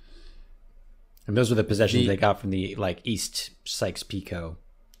possessions. And those are the possessions they got from the East Sykes-Picot,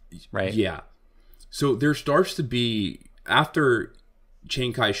 right? Yeah. So there starts to be, after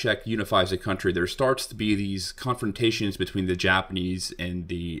Chiang Kai-shek unifies the country, there starts to be these confrontations between the Japanese and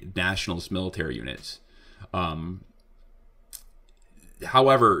the nationalist military units.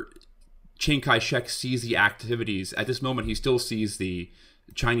 However, Chiang Kai-shek sees the activities. At this moment, he still sees the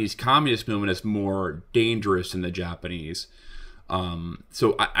Chinese Communist movement as more dangerous than the Japanese.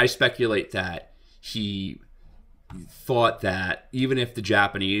 So I speculate that he thought that even if the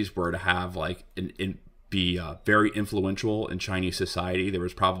Japanese were to have like be very influential in Chinese society, there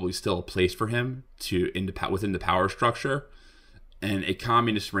was probably still a place for him within the power structure. And a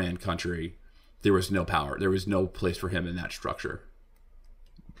communist-ran country, there was no power. There was no place for him in that structure.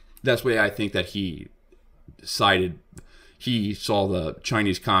 That's why I think that he saw the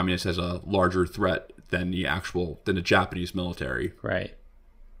Chinese communists as a larger threat than the Japanese military. Right.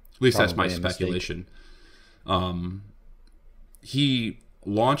 At least that's my speculation. He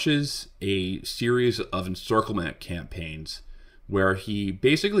launches a series of encirclement campaigns where he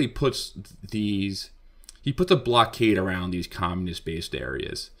basically puts a blockade around these communist-based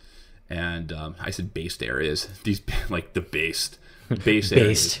areas. And I said based areas. These like the base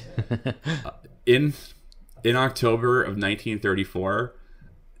areas. In October of 1934,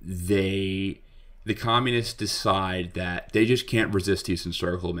 the communists decide that they just can't resist these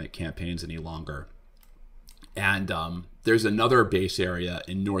encirclement campaigns any longer. And there's another base area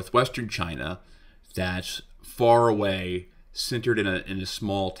in northwestern China that's far away, centered in a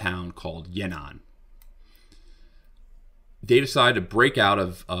small town called Yan'an. They decide to break out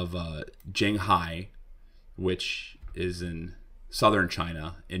of Zhenghai, which is in southern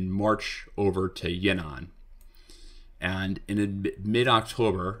China, and march over to Yan'an. And in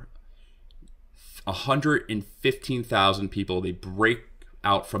mid-October, 115,000 people, they break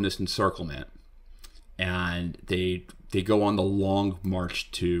out from this encirclement, and they go on the long march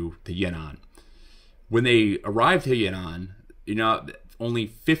to Yan'an. When they arrive to Yan'an, only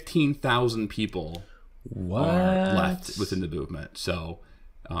 15,000 people are left within the movement. So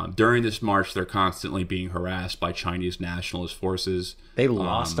during this march, they're constantly being harassed by Chinese nationalist forces. They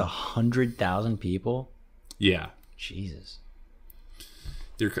lost 100,000 people? Yeah. Jesus.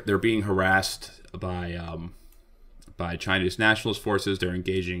 They're being harassed by Chinese nationalist forces. They're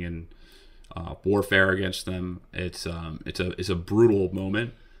engaging in warfare against them. It's a brutal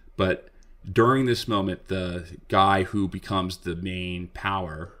moment, but during this moment, the guy who becomes the main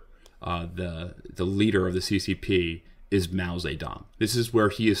power, the leader of the CCP, is Mao Zedong. This is where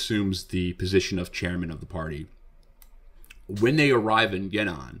he assumes the position of chairman of the party. When they arrive in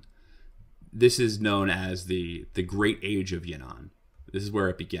Yan'an, this is known as the Great Age of Yan'an. This is where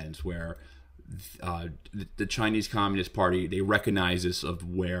it begins, where the Chinese Communist Party, they recognize this of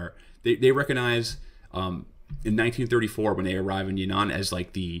where they recognize in 1934 when they arrive in Yan'an as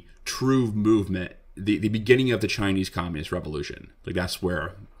like the true movement, the beginning of the Chinese Communist Revolution. Like that's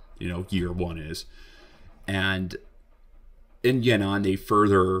where year one is. And in Yan'an, they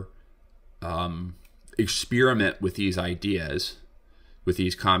further experiment with these ideas, with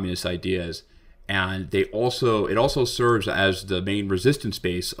these communist ideas, and it also serves as the main resistance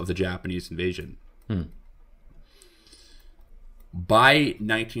base of the Japanese invasion. By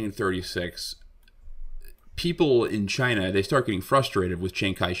 1936, people in China, they start getting frustrated with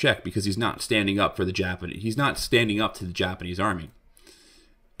Chiang Kai-shek because he's not standing up to the Japanese army.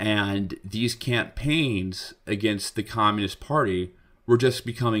 And these campaigns against the Communist Party were just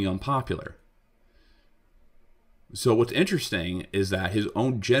becoming unpopular. So what's interesting is that his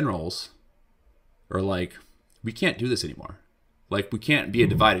own generals are like, we can't do this anymore. Like, we can't be a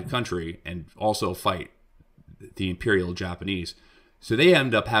divided country and also fight the Imperial Japanese. So they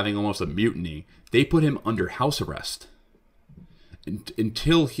end up having almost a mutiny. They put him under house arrest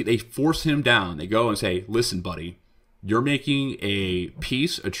until they force him down. They go and say, listen, buddy, you're making a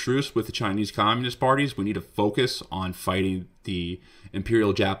truce with the Chinese Communist parties. We need to focus on fighting the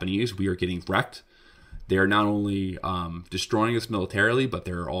Imperial Japanese. We are getting wrecked. They are not only destroying us militarily, but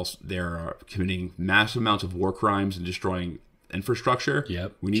they're committing massive amounts of war crimes and destroying infrastructure.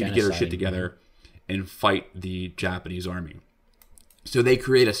 Yep. We need to get our shit together and fight the Japanese army. So they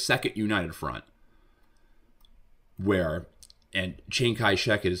create a second united front and Chiang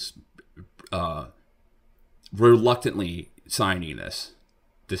Kai-shek is reluctantly signing this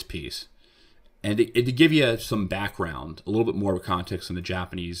peace. And to give you some background, a little bit more of context on the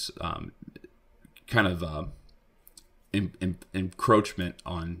Japanese kind of encroachment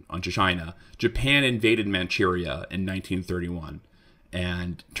on China. Japan invaded Manchuria in 1931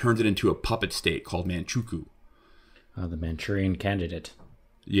 and turned it into a puppet state called Manchukuo. The Manchurian Candidate.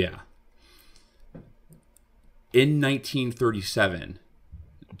 Yeah. In 1937,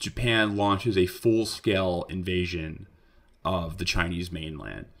 Japan launches a full-scale invasion of the Chinese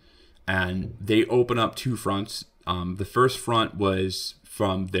mainland. And they open up two fronts. The first front was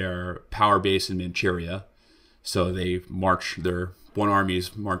from their power base in Manchuria. So they march, their one army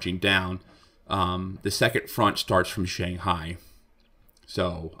is marching down. The second front starts from Shanghai.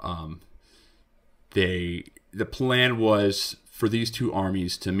 So the plan was for these two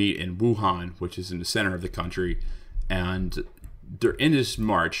armies to meet in Wuhan, which is in the center of the country. And in this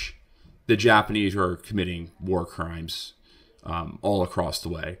march, the Japanese are committing war crimes all across the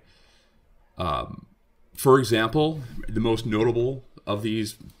way. For example, the most notable of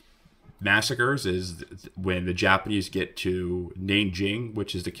these massacres is when the Japanese get to Nanjing,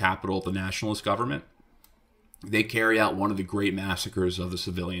 which is the capital of the nationalist government. They carry out one of the great massacres of the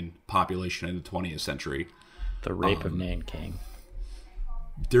civilian population in the 20th century. The rape of Nanking.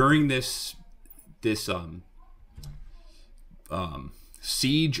 During this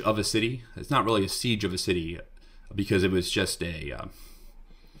siege of a city, it's not really a siege of a city because it was just it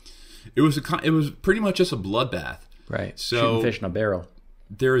was pretty much just a bloodbath. Right. So shooting fish in a barrel.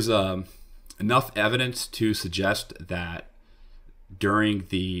 There's enough evidence to suggest that during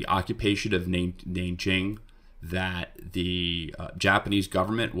the occupation of Nanjing, that the Japanese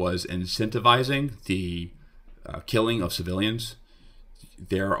government was incentivizing the killing of civilians.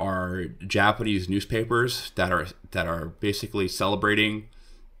 There are Japanese newspapers that are basically celebrating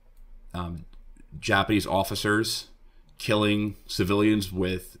Japanese officers killing civilians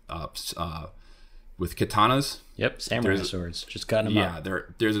with katanas. Yep, samurai swords, just cutting them up. Yeah,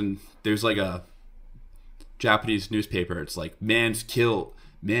 there's like a Japanese newspaper. It's like man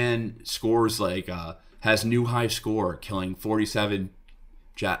scores like has new high score, killing 47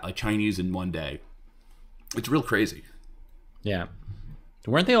 Chinese in one day. It's real crazy. Yeah.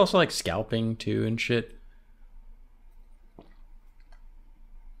 Weren't they also like scalping too and shit?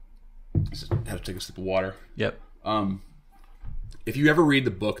 I have to take a sip of water. Yep. If you ever read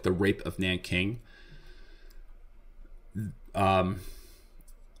the book The Rape of Nanking,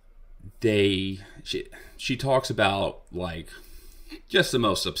 she talks about like just the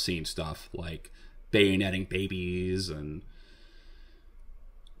most obscene stuff, like bayoneting babies and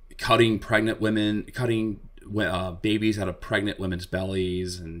cutting babies out of pregnant women's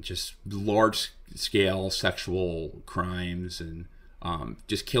bellies, and just large scale sexual crimes, and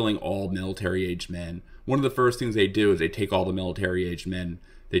just killing all military aged men. One of the first things they do is they take all the military aged men,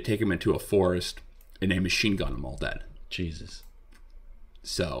 they take them into a forest, and they machine gun them all dead. Jesus.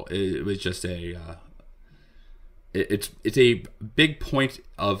 So it was just it's a big point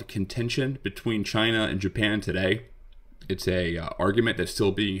of contention between China and Japan today. It's a argument that's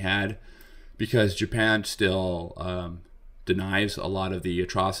still being had because Japan still denies a lot of the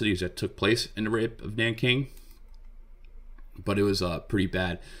atrocities that took place in the rape of Nanking. But it was pretty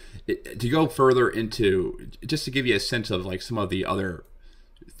bad. To go further into, just to give you a sense of like some of the other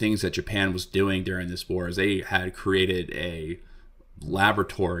things that Japan was doing during this war, is they had created a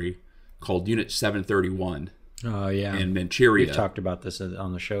laboratory called Unit 731. Oh yeah, in Manchuria. We've talked about this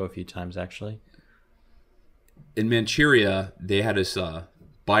on the show a few times, actually. In Manchuria, they had this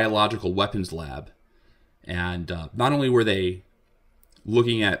biological weapons lab, and not only were they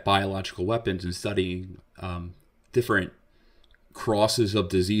looking at biological weapons and studying different crosses of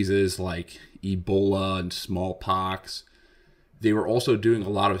diseases like Ebola and smallpox, they were also doing a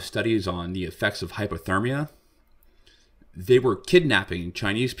lot of studies on the effects of hypothermia. They were kidnapping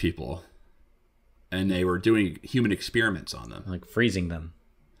Chinese people, and they were doing human experiments on them. Like freezing them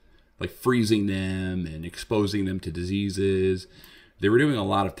and exposing them to diseases. They were doing a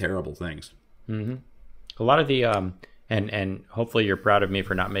lot of terrible things. Mm-hmm. A lot of the and hopefully you're proud of me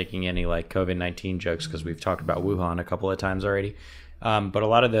for not making any like COVID-19 jokes, because we've talked about Wuhan a couple of times already. But a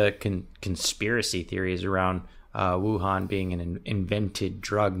lot of the conspiracy theories around Wuhan being an invented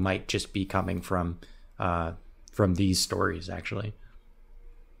drug might just be coming from these stories, actually.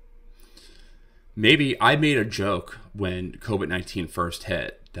 Maybe. I made a joke when COVID-19 first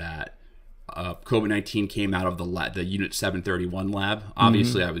hit that COVID-19 came out of the Unit 731 lab.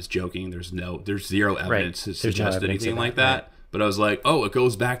 Obviously, I was joking. There's zero evidence to suggest anything like that. Right. But I was like, oh, it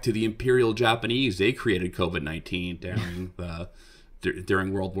goes back to the Imperial Japanese. They created COVID-19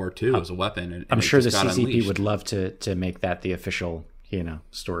 during World War II as a weapon. And I'm sure the CCP would love to make that the official,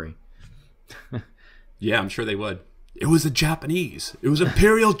 story. Yeah, I'm sure they would. It was the Japanese. It was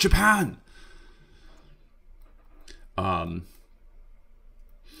Imperial Japan.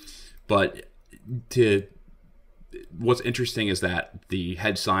 But what's interesting is that the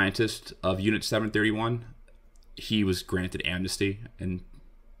head scientist of Unit 731, he was granted amnesty and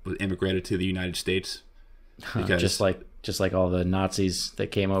was immigrated to the United States. Because, just like all the Nazis that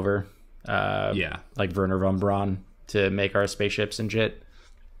came over, like Werner von Braun to make our spaceships and shit?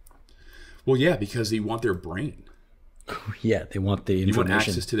 Well, yeah, because they want their brain. Yeah, they want the You want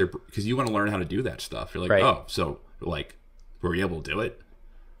information. access to their, because you want to learn how to do that stuff. You're like, Right. oh, so like, were you able to do it?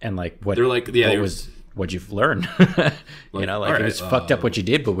 And like, what They're like, yeah, what'd you learn? You know, like, all it was right, fucked up what you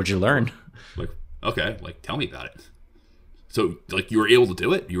did, but what'd you learn? like, okay, like, tell me about it. So, like, you were able to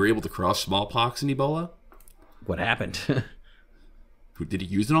do it? You were able to cross smallpox and Ebola? What happened? Did he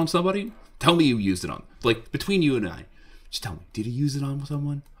use it on somebody? Tell me you used it on, like, between you and I. Just tell me, did he use it on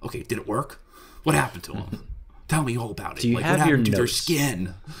someone? Okay, did it work? What happened to him? Tell me all about it. Do you like, have what your happened to their notes?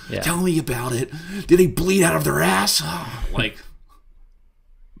 skin? Yeah. Tell me about it. Did they bleed out of their ass? Like,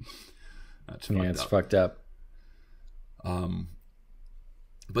 that's fucked It's up. fucked up.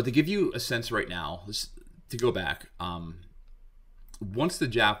 But to give you a sense right now, to go back, once the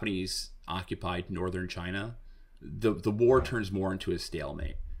Japanese occupied northern China, the war turns more into a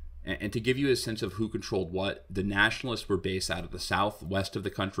stalemate. And to give you a sense of who controlled what, the nationalists were based out of the southwest of the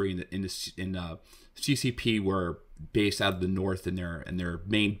country, and the CCP were based out of the north in their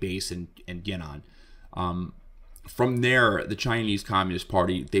main base in Yan'an. From there, the Chinese Communist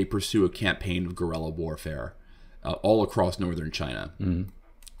Party, they pursue a campaign of guerrilla warfare all across northern China. Mm-hmm.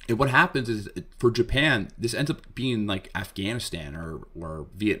 And what happens is, for Japan, this ends up being like Afghanistan or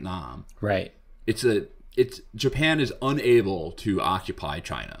Vietnam. Right. Japan is unable to occupy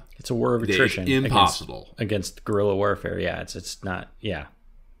China. It's a war of attrition. It's impossible against guerrilla warfare. Yeah, it's not. Yeah.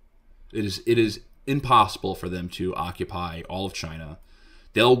 It is impossible for them to occupy all of China.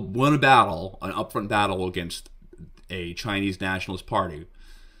 They'll win an upfront battle against a Chinese Nationalist Party,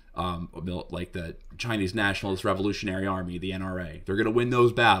 like the Chinese Nationalist Revolutionary Army, the NRA. They're going to win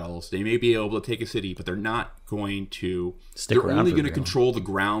those battles. They may be able to take a city, but they're not going to. They're only going to control the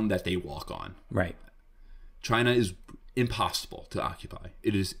ground that they walk on. Right. China is impossible to occupy.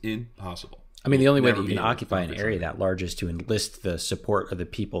 It is impossible. I mean, the only way that you can occupy an area that large is to enlist the support of the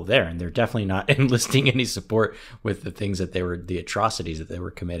people there, and they're definitely not enlisting any support with the things that the atrocities that they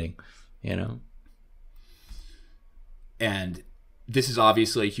were committing, you know? And this is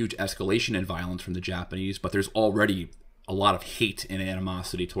obviously a huge escalation in violence from the Japanese, but there's already a lot of hate and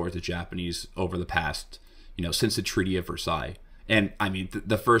animosity towards the Japanese over the past, since the Treaty of Versailles. And I mean,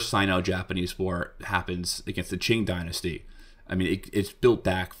 the first Sino-Japanese war happens against the Qing dynasty. I mean, it's built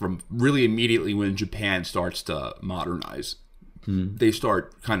back from really immediately when Japan starts to modernize. Mm. They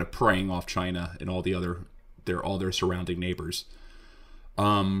start kind of preying off China and all their surrounding neighbors.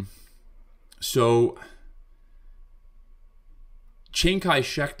 So Chiang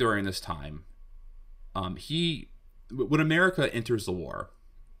Kai-shek during this time, when America enters the war,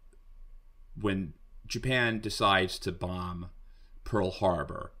 when Japan decides to bomb Pearl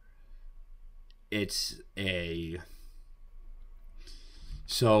Harbor,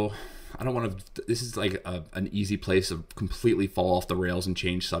 so I don't want to. This is like an easy place to completely fall off the rails and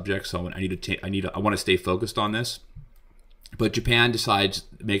change subjects. So I want to stay focused on this. But Japan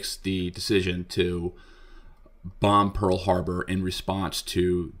makes the decision to bomb Pearl Harbor in response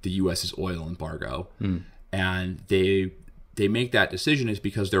to the U.S.'s oil embargo, and they make that decision is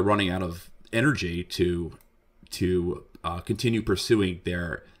because they're running out of energy to continue pursuing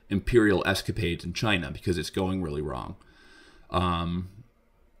their imperial escapades in China because it's going really wrong.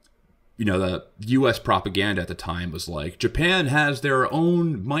 The U.S. propaganda at the time was like, Japan has their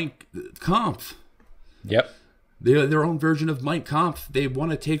own Mein Kampf. Yep. Their own version of Mein Kampf. They want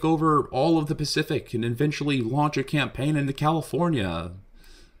to take over all of the Pacific and eventually launch a campaign into California.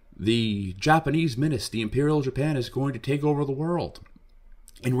 The Japanese menace, the Imperial Japan, is going to take over the world.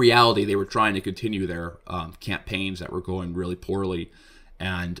 In reality, they were trying to continue their campaigns that were going really poorly.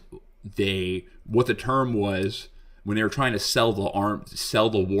 And what the term was, when they were trying to sell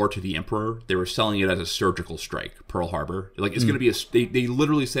the war to the emperor, they were selling it as a surgical strike. Pearl Harbor, like it's going to be they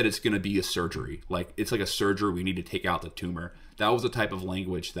literally said it's going to be a surgery. Like it's like a surgery. We need to take out the tumor. That was the type of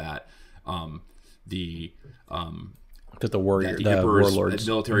language that the emperor's warlords,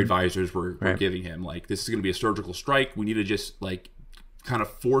 military advisors were giving him. Like, this is going to be a surgical strike. We need to just kind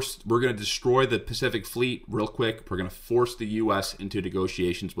of we're going to destroy the Pacific Fleet real quick. We're going to force the U.S. into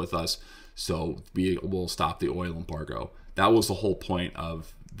negotiations with us, so we will stop the oil embargo. That was the whole point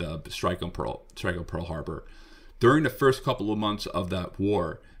of the strike on Pearl Harbor. During the first couple of months of that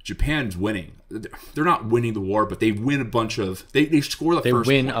war, Japan's winning. They're not winning the war, but they win a bunch of. They score the first.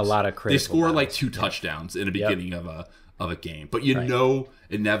 They win points. A lot of critical. They score battles. Like 2 touchdowns in the beginning of a game. But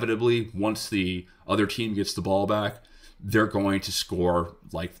inevitably, once the other team gets the ball back, they're going to score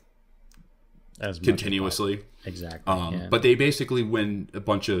as continuously. Exactly. But they basically win a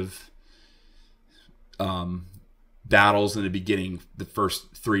bunch of battles in the beginning, the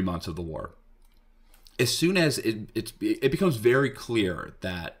first 3 months of the war. as soon as it becomes very clear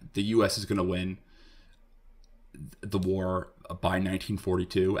that the U.S. is going to win the war by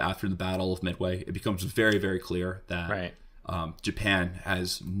 1942, after the Battle of Midway, it becomes very, very clear that Japan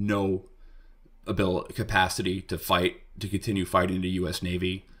has no capacity to continue fighting the U.S.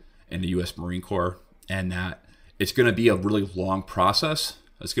 Navy and the U.S. Marine Corps, and that it's going to be a really long process.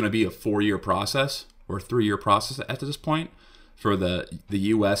 It's going to be a 4-year process or a 3-year process at this point for the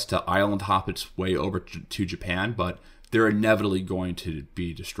U.S. to island hop its way over to Japan, but they're inevitably going to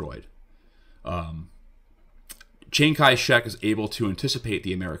be destroyed. Chiang Kai-shek is able to anticipate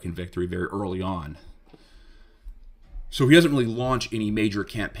the American victory very early on. So he doesn't really launch any major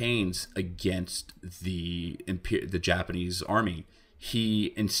campaigns against the Japanese army.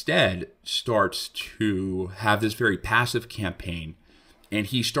 He instead starts to have this very passive campaign, and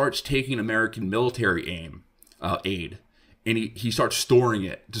he starts taking American military aid, and he starts storing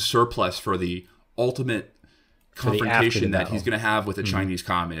it to surplus for the ultimate confrontation that he's going to have with the Chinese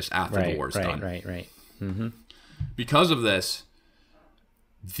communists after the war's done. Right. Mm-hmm. Because of this,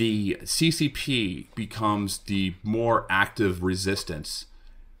 the CCP becomes the more active resistance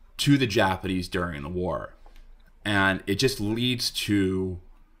to the Japanese during the war. And it just leads to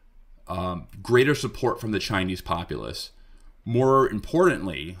greater support from the Chinese populace. More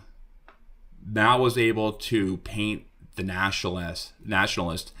importantly, Mao was able to paint the nationalists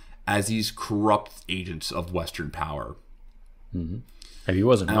as these corrupt agents of Western power. Mm-hmm. And he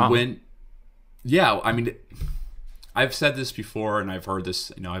wasn't wrong. I've said this before, and I've heard this,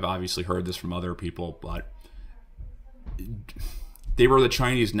 I've obviously heard this from other people, but they were the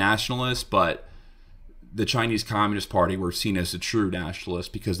Chinese nationalists, but the Chinese Communist Party were seen as the true nationalists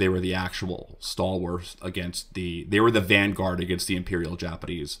because they were the actual stalwarts they were the vanguard against the Imperial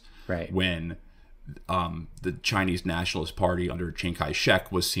Japanese. Right. When the Chinese Nationalist Party under Chiang Kai-shek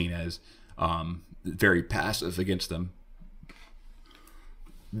was seen as very passive against them.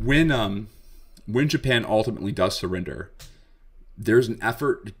 When Japan ultimately does surrender, there's an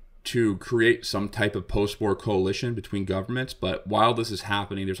effort to create some type of post-war coalition between governments, but while this is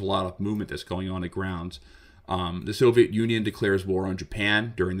happening, there's a lot of movement that's going on at grounds. The Soviet Union declares war on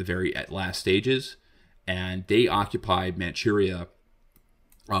Japan during the very last stages, and they occupied Manchuria.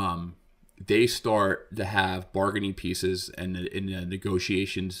 They start to have bargaining pieces and in the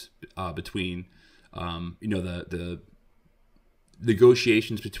negotiations between, the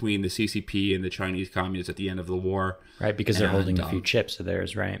negotiations between the CCP and the Chinese communists at the end of the war. Right, because they're holding a few chips of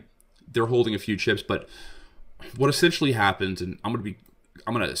theirs, right? They're holding a few chips, but what essentially happens, and I'm going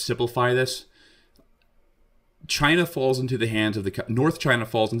to simplify this. China falls into the hands of North China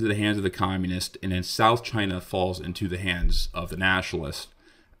falls into the hands of the communists, and then South China falls into the hands of the nationalists,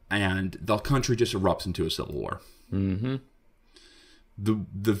 and the country just erupts into a civil war. Mm-hmm.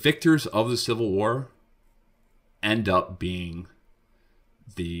 The victors of the civil war end up being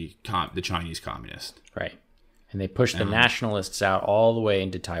the Chinese communists. Right. And they push the nationalists out all the way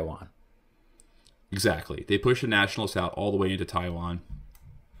into Taiwan. Exactly. They push the nationalists out all the way into Taiwan.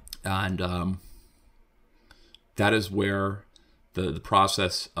 And that is where the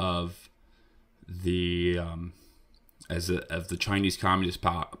process of the Chinese Communist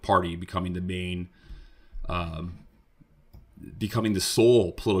Party becoming the main becoming the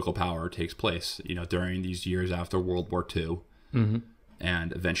sole political power takes place, during these years after World War II. Mm-hmm.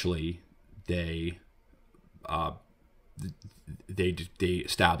 And eventually they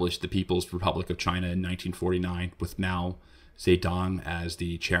established the People's Republic of China in 1949 with Mao Zedong as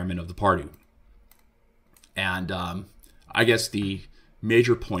the chairman of the party. And I guess the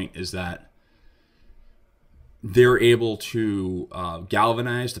major point is that they're able to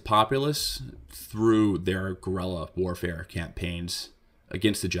galvanize the populace through their guerrilla warfare campaigns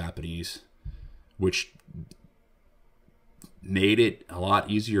against the Japanese, which made it a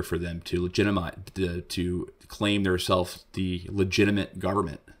lot easier for them to to claim themselves the legitimate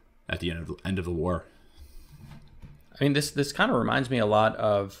government at the end of the war. I mean, this kind of reminds me a lot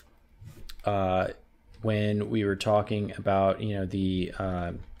of when we were talking about the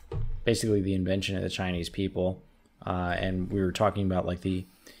basically the invention of the Chinese people, and we were talking about like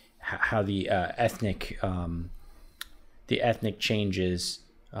how the ethnic changes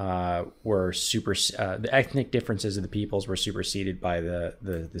were the ethnic differences of the peoples were superseded by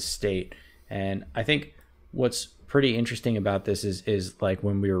the state. And I think what's pretty interesting about this is like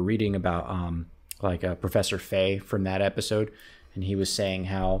when we were reading about Professor Fay from that episode, and he was saying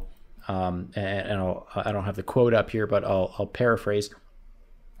how and I don't have the quote up here, but I'll paraphrase,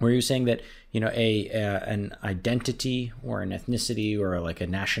 where he was saying that an identity or an ethnicity or like a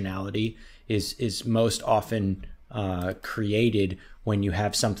nationality is most often created when you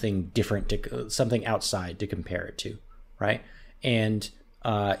have something different, something outside to compare it to, right? And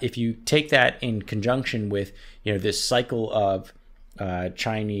if you take that in conjunction with, this cycle of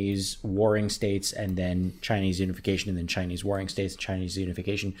Chinese warring states and then Chinese unification and then Chinese warring states and Chinese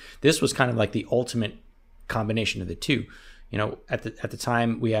unification, this was kind of like the ultimate combination of the two. At the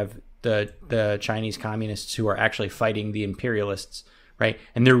time we have the Chinese communists who are actually fighting the imperialists, right?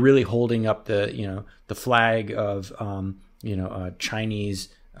 And they're really holding up the flag of Chinese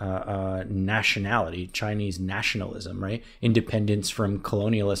nationality, Chinese nationalism, right? Independence from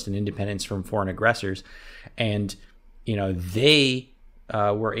colonialists and independence from foreign aggressors. And, they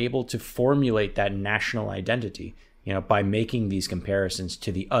were able to formulate that national identity, by making these comparisons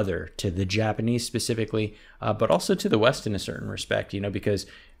to the other, to the Japanese specifically, but also to the West in a certain respect, because,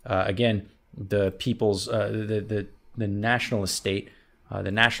 again, the people's, the nationalist state,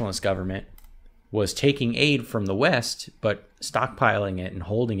 the nationalist government was taking aid from the West, but stockpiling it and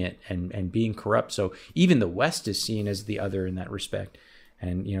holding it and being corrupt. So even the West is seen as the other in that respect.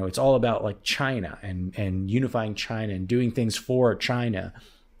 And, it's all about like China and unifying China and doing things for China.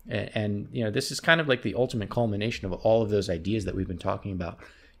 And this is kind of like the ultimate culmination of all of those ideas that we've been talking about,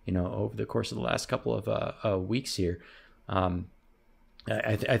 over the course of the last couple of weeks here.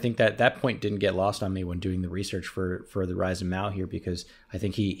 I think that point didn't get lost on me when doing the research for the Rise of Mao here, because I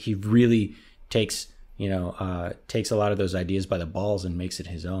think he really takes a lot of those ideas by the balls and makes it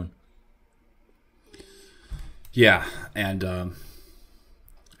his own. Yeah, and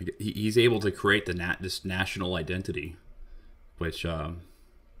he's able to create this national identity, which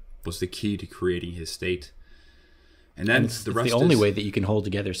was the key to creating his state. And then it's the only way that you can hold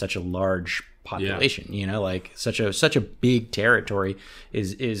together such a large population. Like such a big territory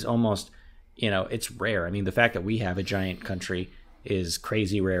is almost, it's rare. I mean, the fact that we have a giant country is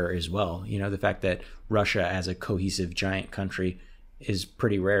crazy rare as well. The fact that Russia as a cohesive giant country is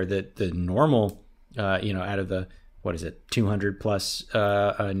pretty rare. That the normal, out of the, 200 plus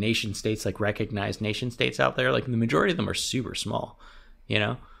nation states, like recognized nation states out there, like the majority of them are super small,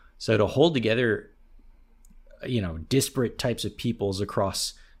 So to hold together, disparate types of peoples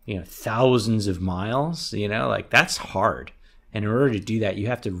across, thousands of miles, like that's hard. And in order to do that, you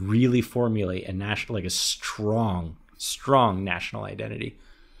have to really formulate a strong national identity.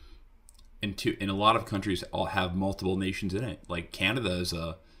 And a lot of countries all have multiple nations in it. Like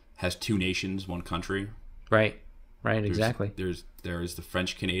Canada has two nations, one country. Right. Exactly. There's the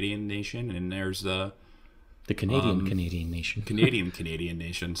French Canadian nation, and there's the Canadian nation. Canadian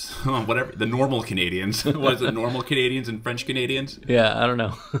nations. Whatever. The normal Canadians. What is it? Normal Canadians and French Canadians? Yeah, I don't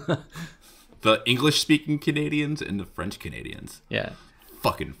know. The English-speaking Canadians and the French Canadians. Yeah.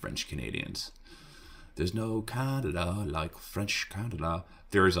 Fucking French Canadians. There's no Canada like French Canada.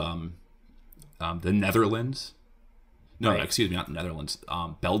 There's the Netherlands. No, right. Excuse me, not the Netherlands.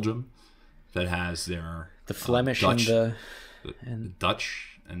 Belgium, that has their the Flemish Dutch, and the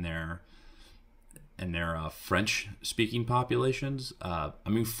Dutch and their French-speaking populations.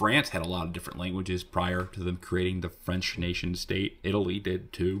 France had a lot of different languages prior to them creating the French nation-state. Italy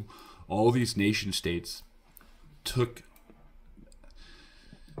did too. All these nation-states took...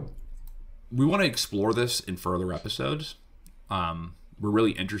 We want to explore this in further episodes. We're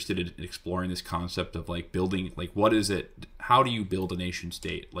really interested in exploring this concept of like building, like what is it? How do you build a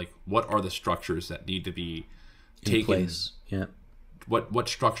nation-state? Like what are the structures that need to be taken? In place. Yeah. What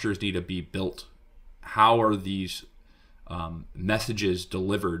structures need to be built? How are these messages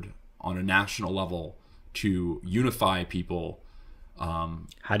delivered on a national level to unify people?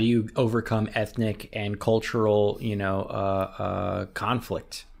 How do you overcome ethnic and cultural,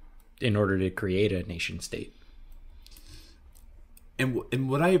 conflict in order to create a nation state? And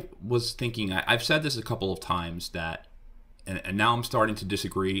what I was thinking, I've said this a couple of times that, and now I'm starting to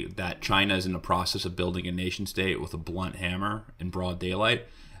disagree, that China is in the process of building a nation state with a blunt hammer in broad daylight.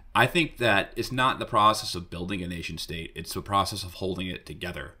 I think that it's not the process of building a nation state; it's the process of holding it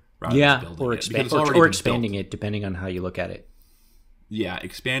together. Rather than building or expanding it, depending on how you look at it. Yeah,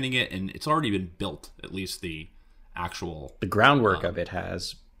 expanding it, and it's already been built. At least the groundwork of it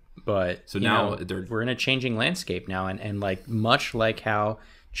has. But so now we're in a changing landscape now, and like much like how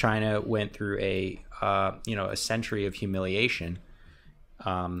China went through a century of humiliation,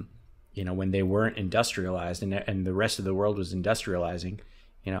 when they weren't industrialized and the rest of the world was industrializing.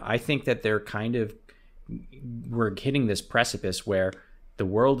 I think that we're hitting this precipice where the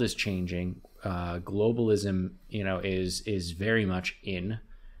world is changing. Globalism, is very much in,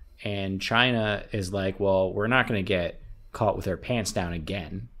 and China is like, well, we're not going to get caught with our pants down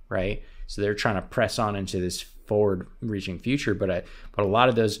again. Right, so they're trying to press on into this forward-reaching future, but a lot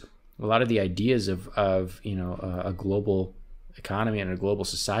of those a lot of the ideas of a global economy and a global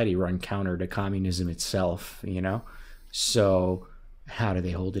society run counter to communism itself, So how do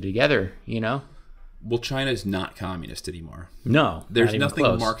they hold it together, Well, China is not communist anymore. No, there's not nothing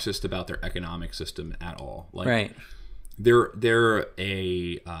close. Marxist about their economic system at all. Like, right. They're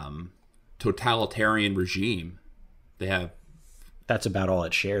a totalitarian regime. They have. That's about all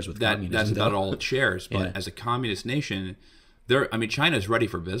it shares with communism. That's about all it shares. But Yeah. as a communist nation, China is ready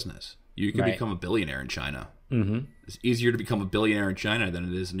for business. You can become a billionaire in China. Mm-hmm. It's easier to become a billionaire in China than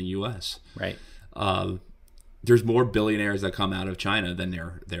it is in the U.S. Right. There's more billionaires that come out of China than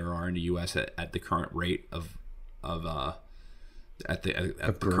there are in the U.S. at the current rate of the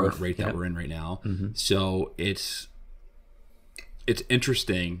current rate that we're in right now. Mm-hmm. So it's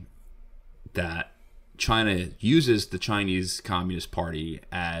interesting that China uses the Chinese Communist Party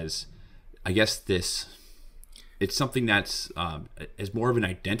as, I guess, it's something that's is more of an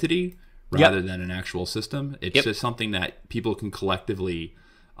identity rather than an actual system. It's just something that people can collectively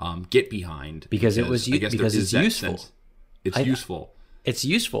get behind because it's useful. It's useful. It's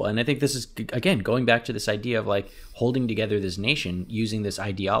useful, and I think this is again going back to this idea of like holding together this nation using this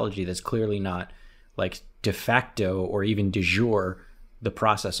ideology that's clearly not like de facto or even de jure the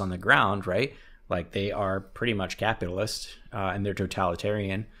process on the ground, right? Like they are pretty much capitalist and they're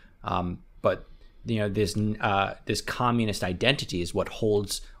totalitarian, but this communist identity is what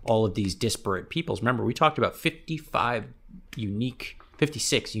holds all of these disparate peoples. Remember, we talked about 56 unique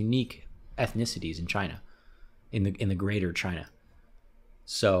ethnicities in China, in the greater China.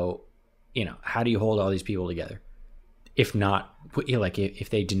 So, how do you hold all these people together? If not, like if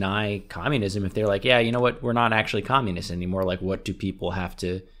they deny communism, if they're like, yeah, you know what, we're not actually communists anymore. Like, what do people have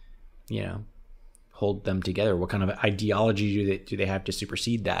to, hold them together? What kind of ideology do they have to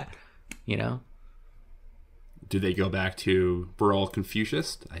supersede that? Do they go back to we're all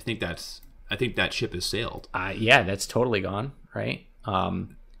Confucius? I think that ship has sailed. Yeah, that's totally gone, right?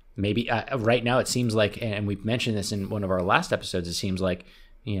 Maybe right now it seems like, and we've mentioned this in one of our last episodes, it seems like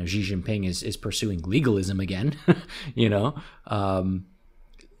Xi Jinping is pursuing legalism again, and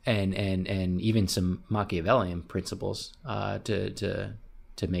even some Machiavellian principles to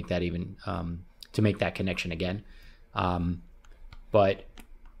make that even to make that connection again, but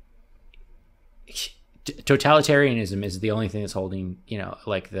totalitarianism is the only thing that's holding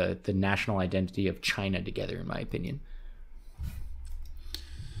like the national identity of China together, in my opinion.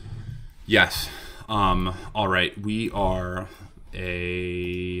 Yes. All right. We are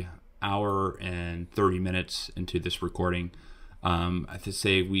a hour and 30 minutes into this recording. I have to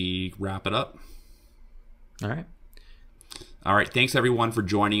say we wrap it up. All right. All right. Thanks everyone for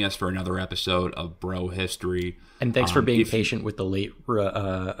joining us for another episode of Bro History. And thanks for being patient with the late.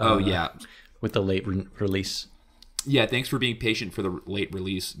 With the late release. Yeah. Thanks for being patient for the late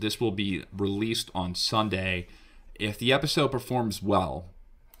release. This will be released on Sunday. If the episode performs well,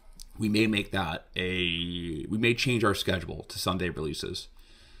 we may make that we may change our schedule to Sunday releases.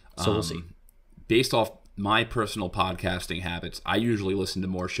 So we'll see. Based off my personal podcasting habits, I usually listen to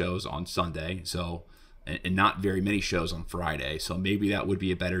more shows on Sunday, and not very many shows on Friday. So maybe that would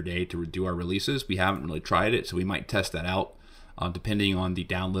be a better day to do our releases. We haven't really tried it, so we might test that out, depending on the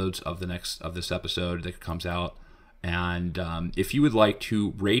downloads of this episode that comes out. And if you would like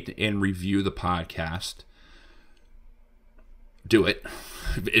to rate and review the podcast, do it.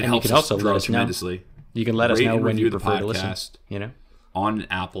 It helps us grow tremendously. You can let us know when you prefer to listen. On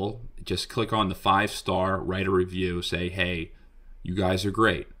Apple, just click on the 5-star, write a review, say, "Hey, you guys are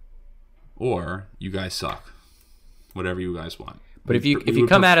great," or "You guys suck." Whatever you guys want. But if you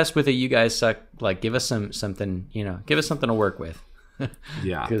come at us with a "you guys suck," like give us something, give us something to work with.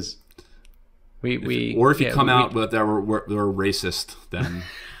 Yeah. Because if you come out with that we're racist, then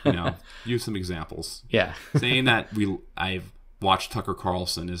use some examples. Yeah. Saying that I've watched Tucker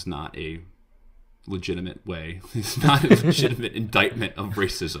Carlson is not a legitimate way. It's not a legitimate indictment of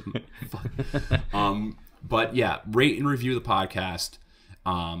racism. But yeah, rate and review the podcast.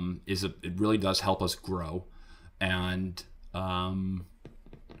 It really does help us grow, and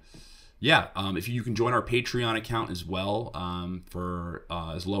if you can join our Patreon account as well, for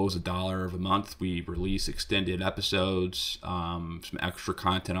as low as $1 a month, we release extended episodes, some extra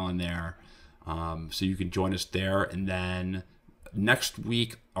content on there, so you can join us there. And then next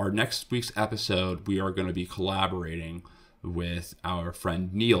week's episode, we are going to be collaborating with our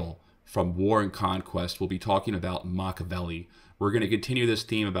friend Neil from War and Conquest. We'll be talking about Machiavelli. We're going to continue this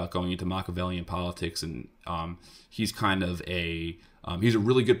theme about going into Machiavellian politics, and he's kind of he's a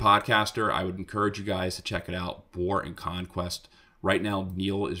really good podcaster. I would encourage you guys to check it out, War and Conquest. Right now,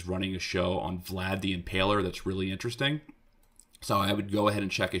 Neil is running a show on Vlad the Impaler that's really interesting. So I would go ahead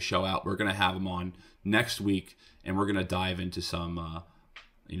and check his show out. We're going to have him on next week, and we're going to dive into some,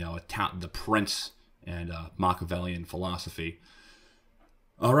 the Prince and Machiavellian philosophy.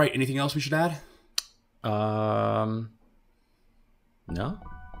 All right. Anything else we should add? No,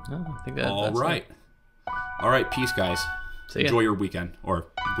 I think that's all right. It. All right. Peace, guys. See ya. Enjoy your weekend or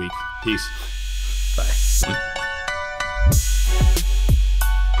week. Peace. Bye.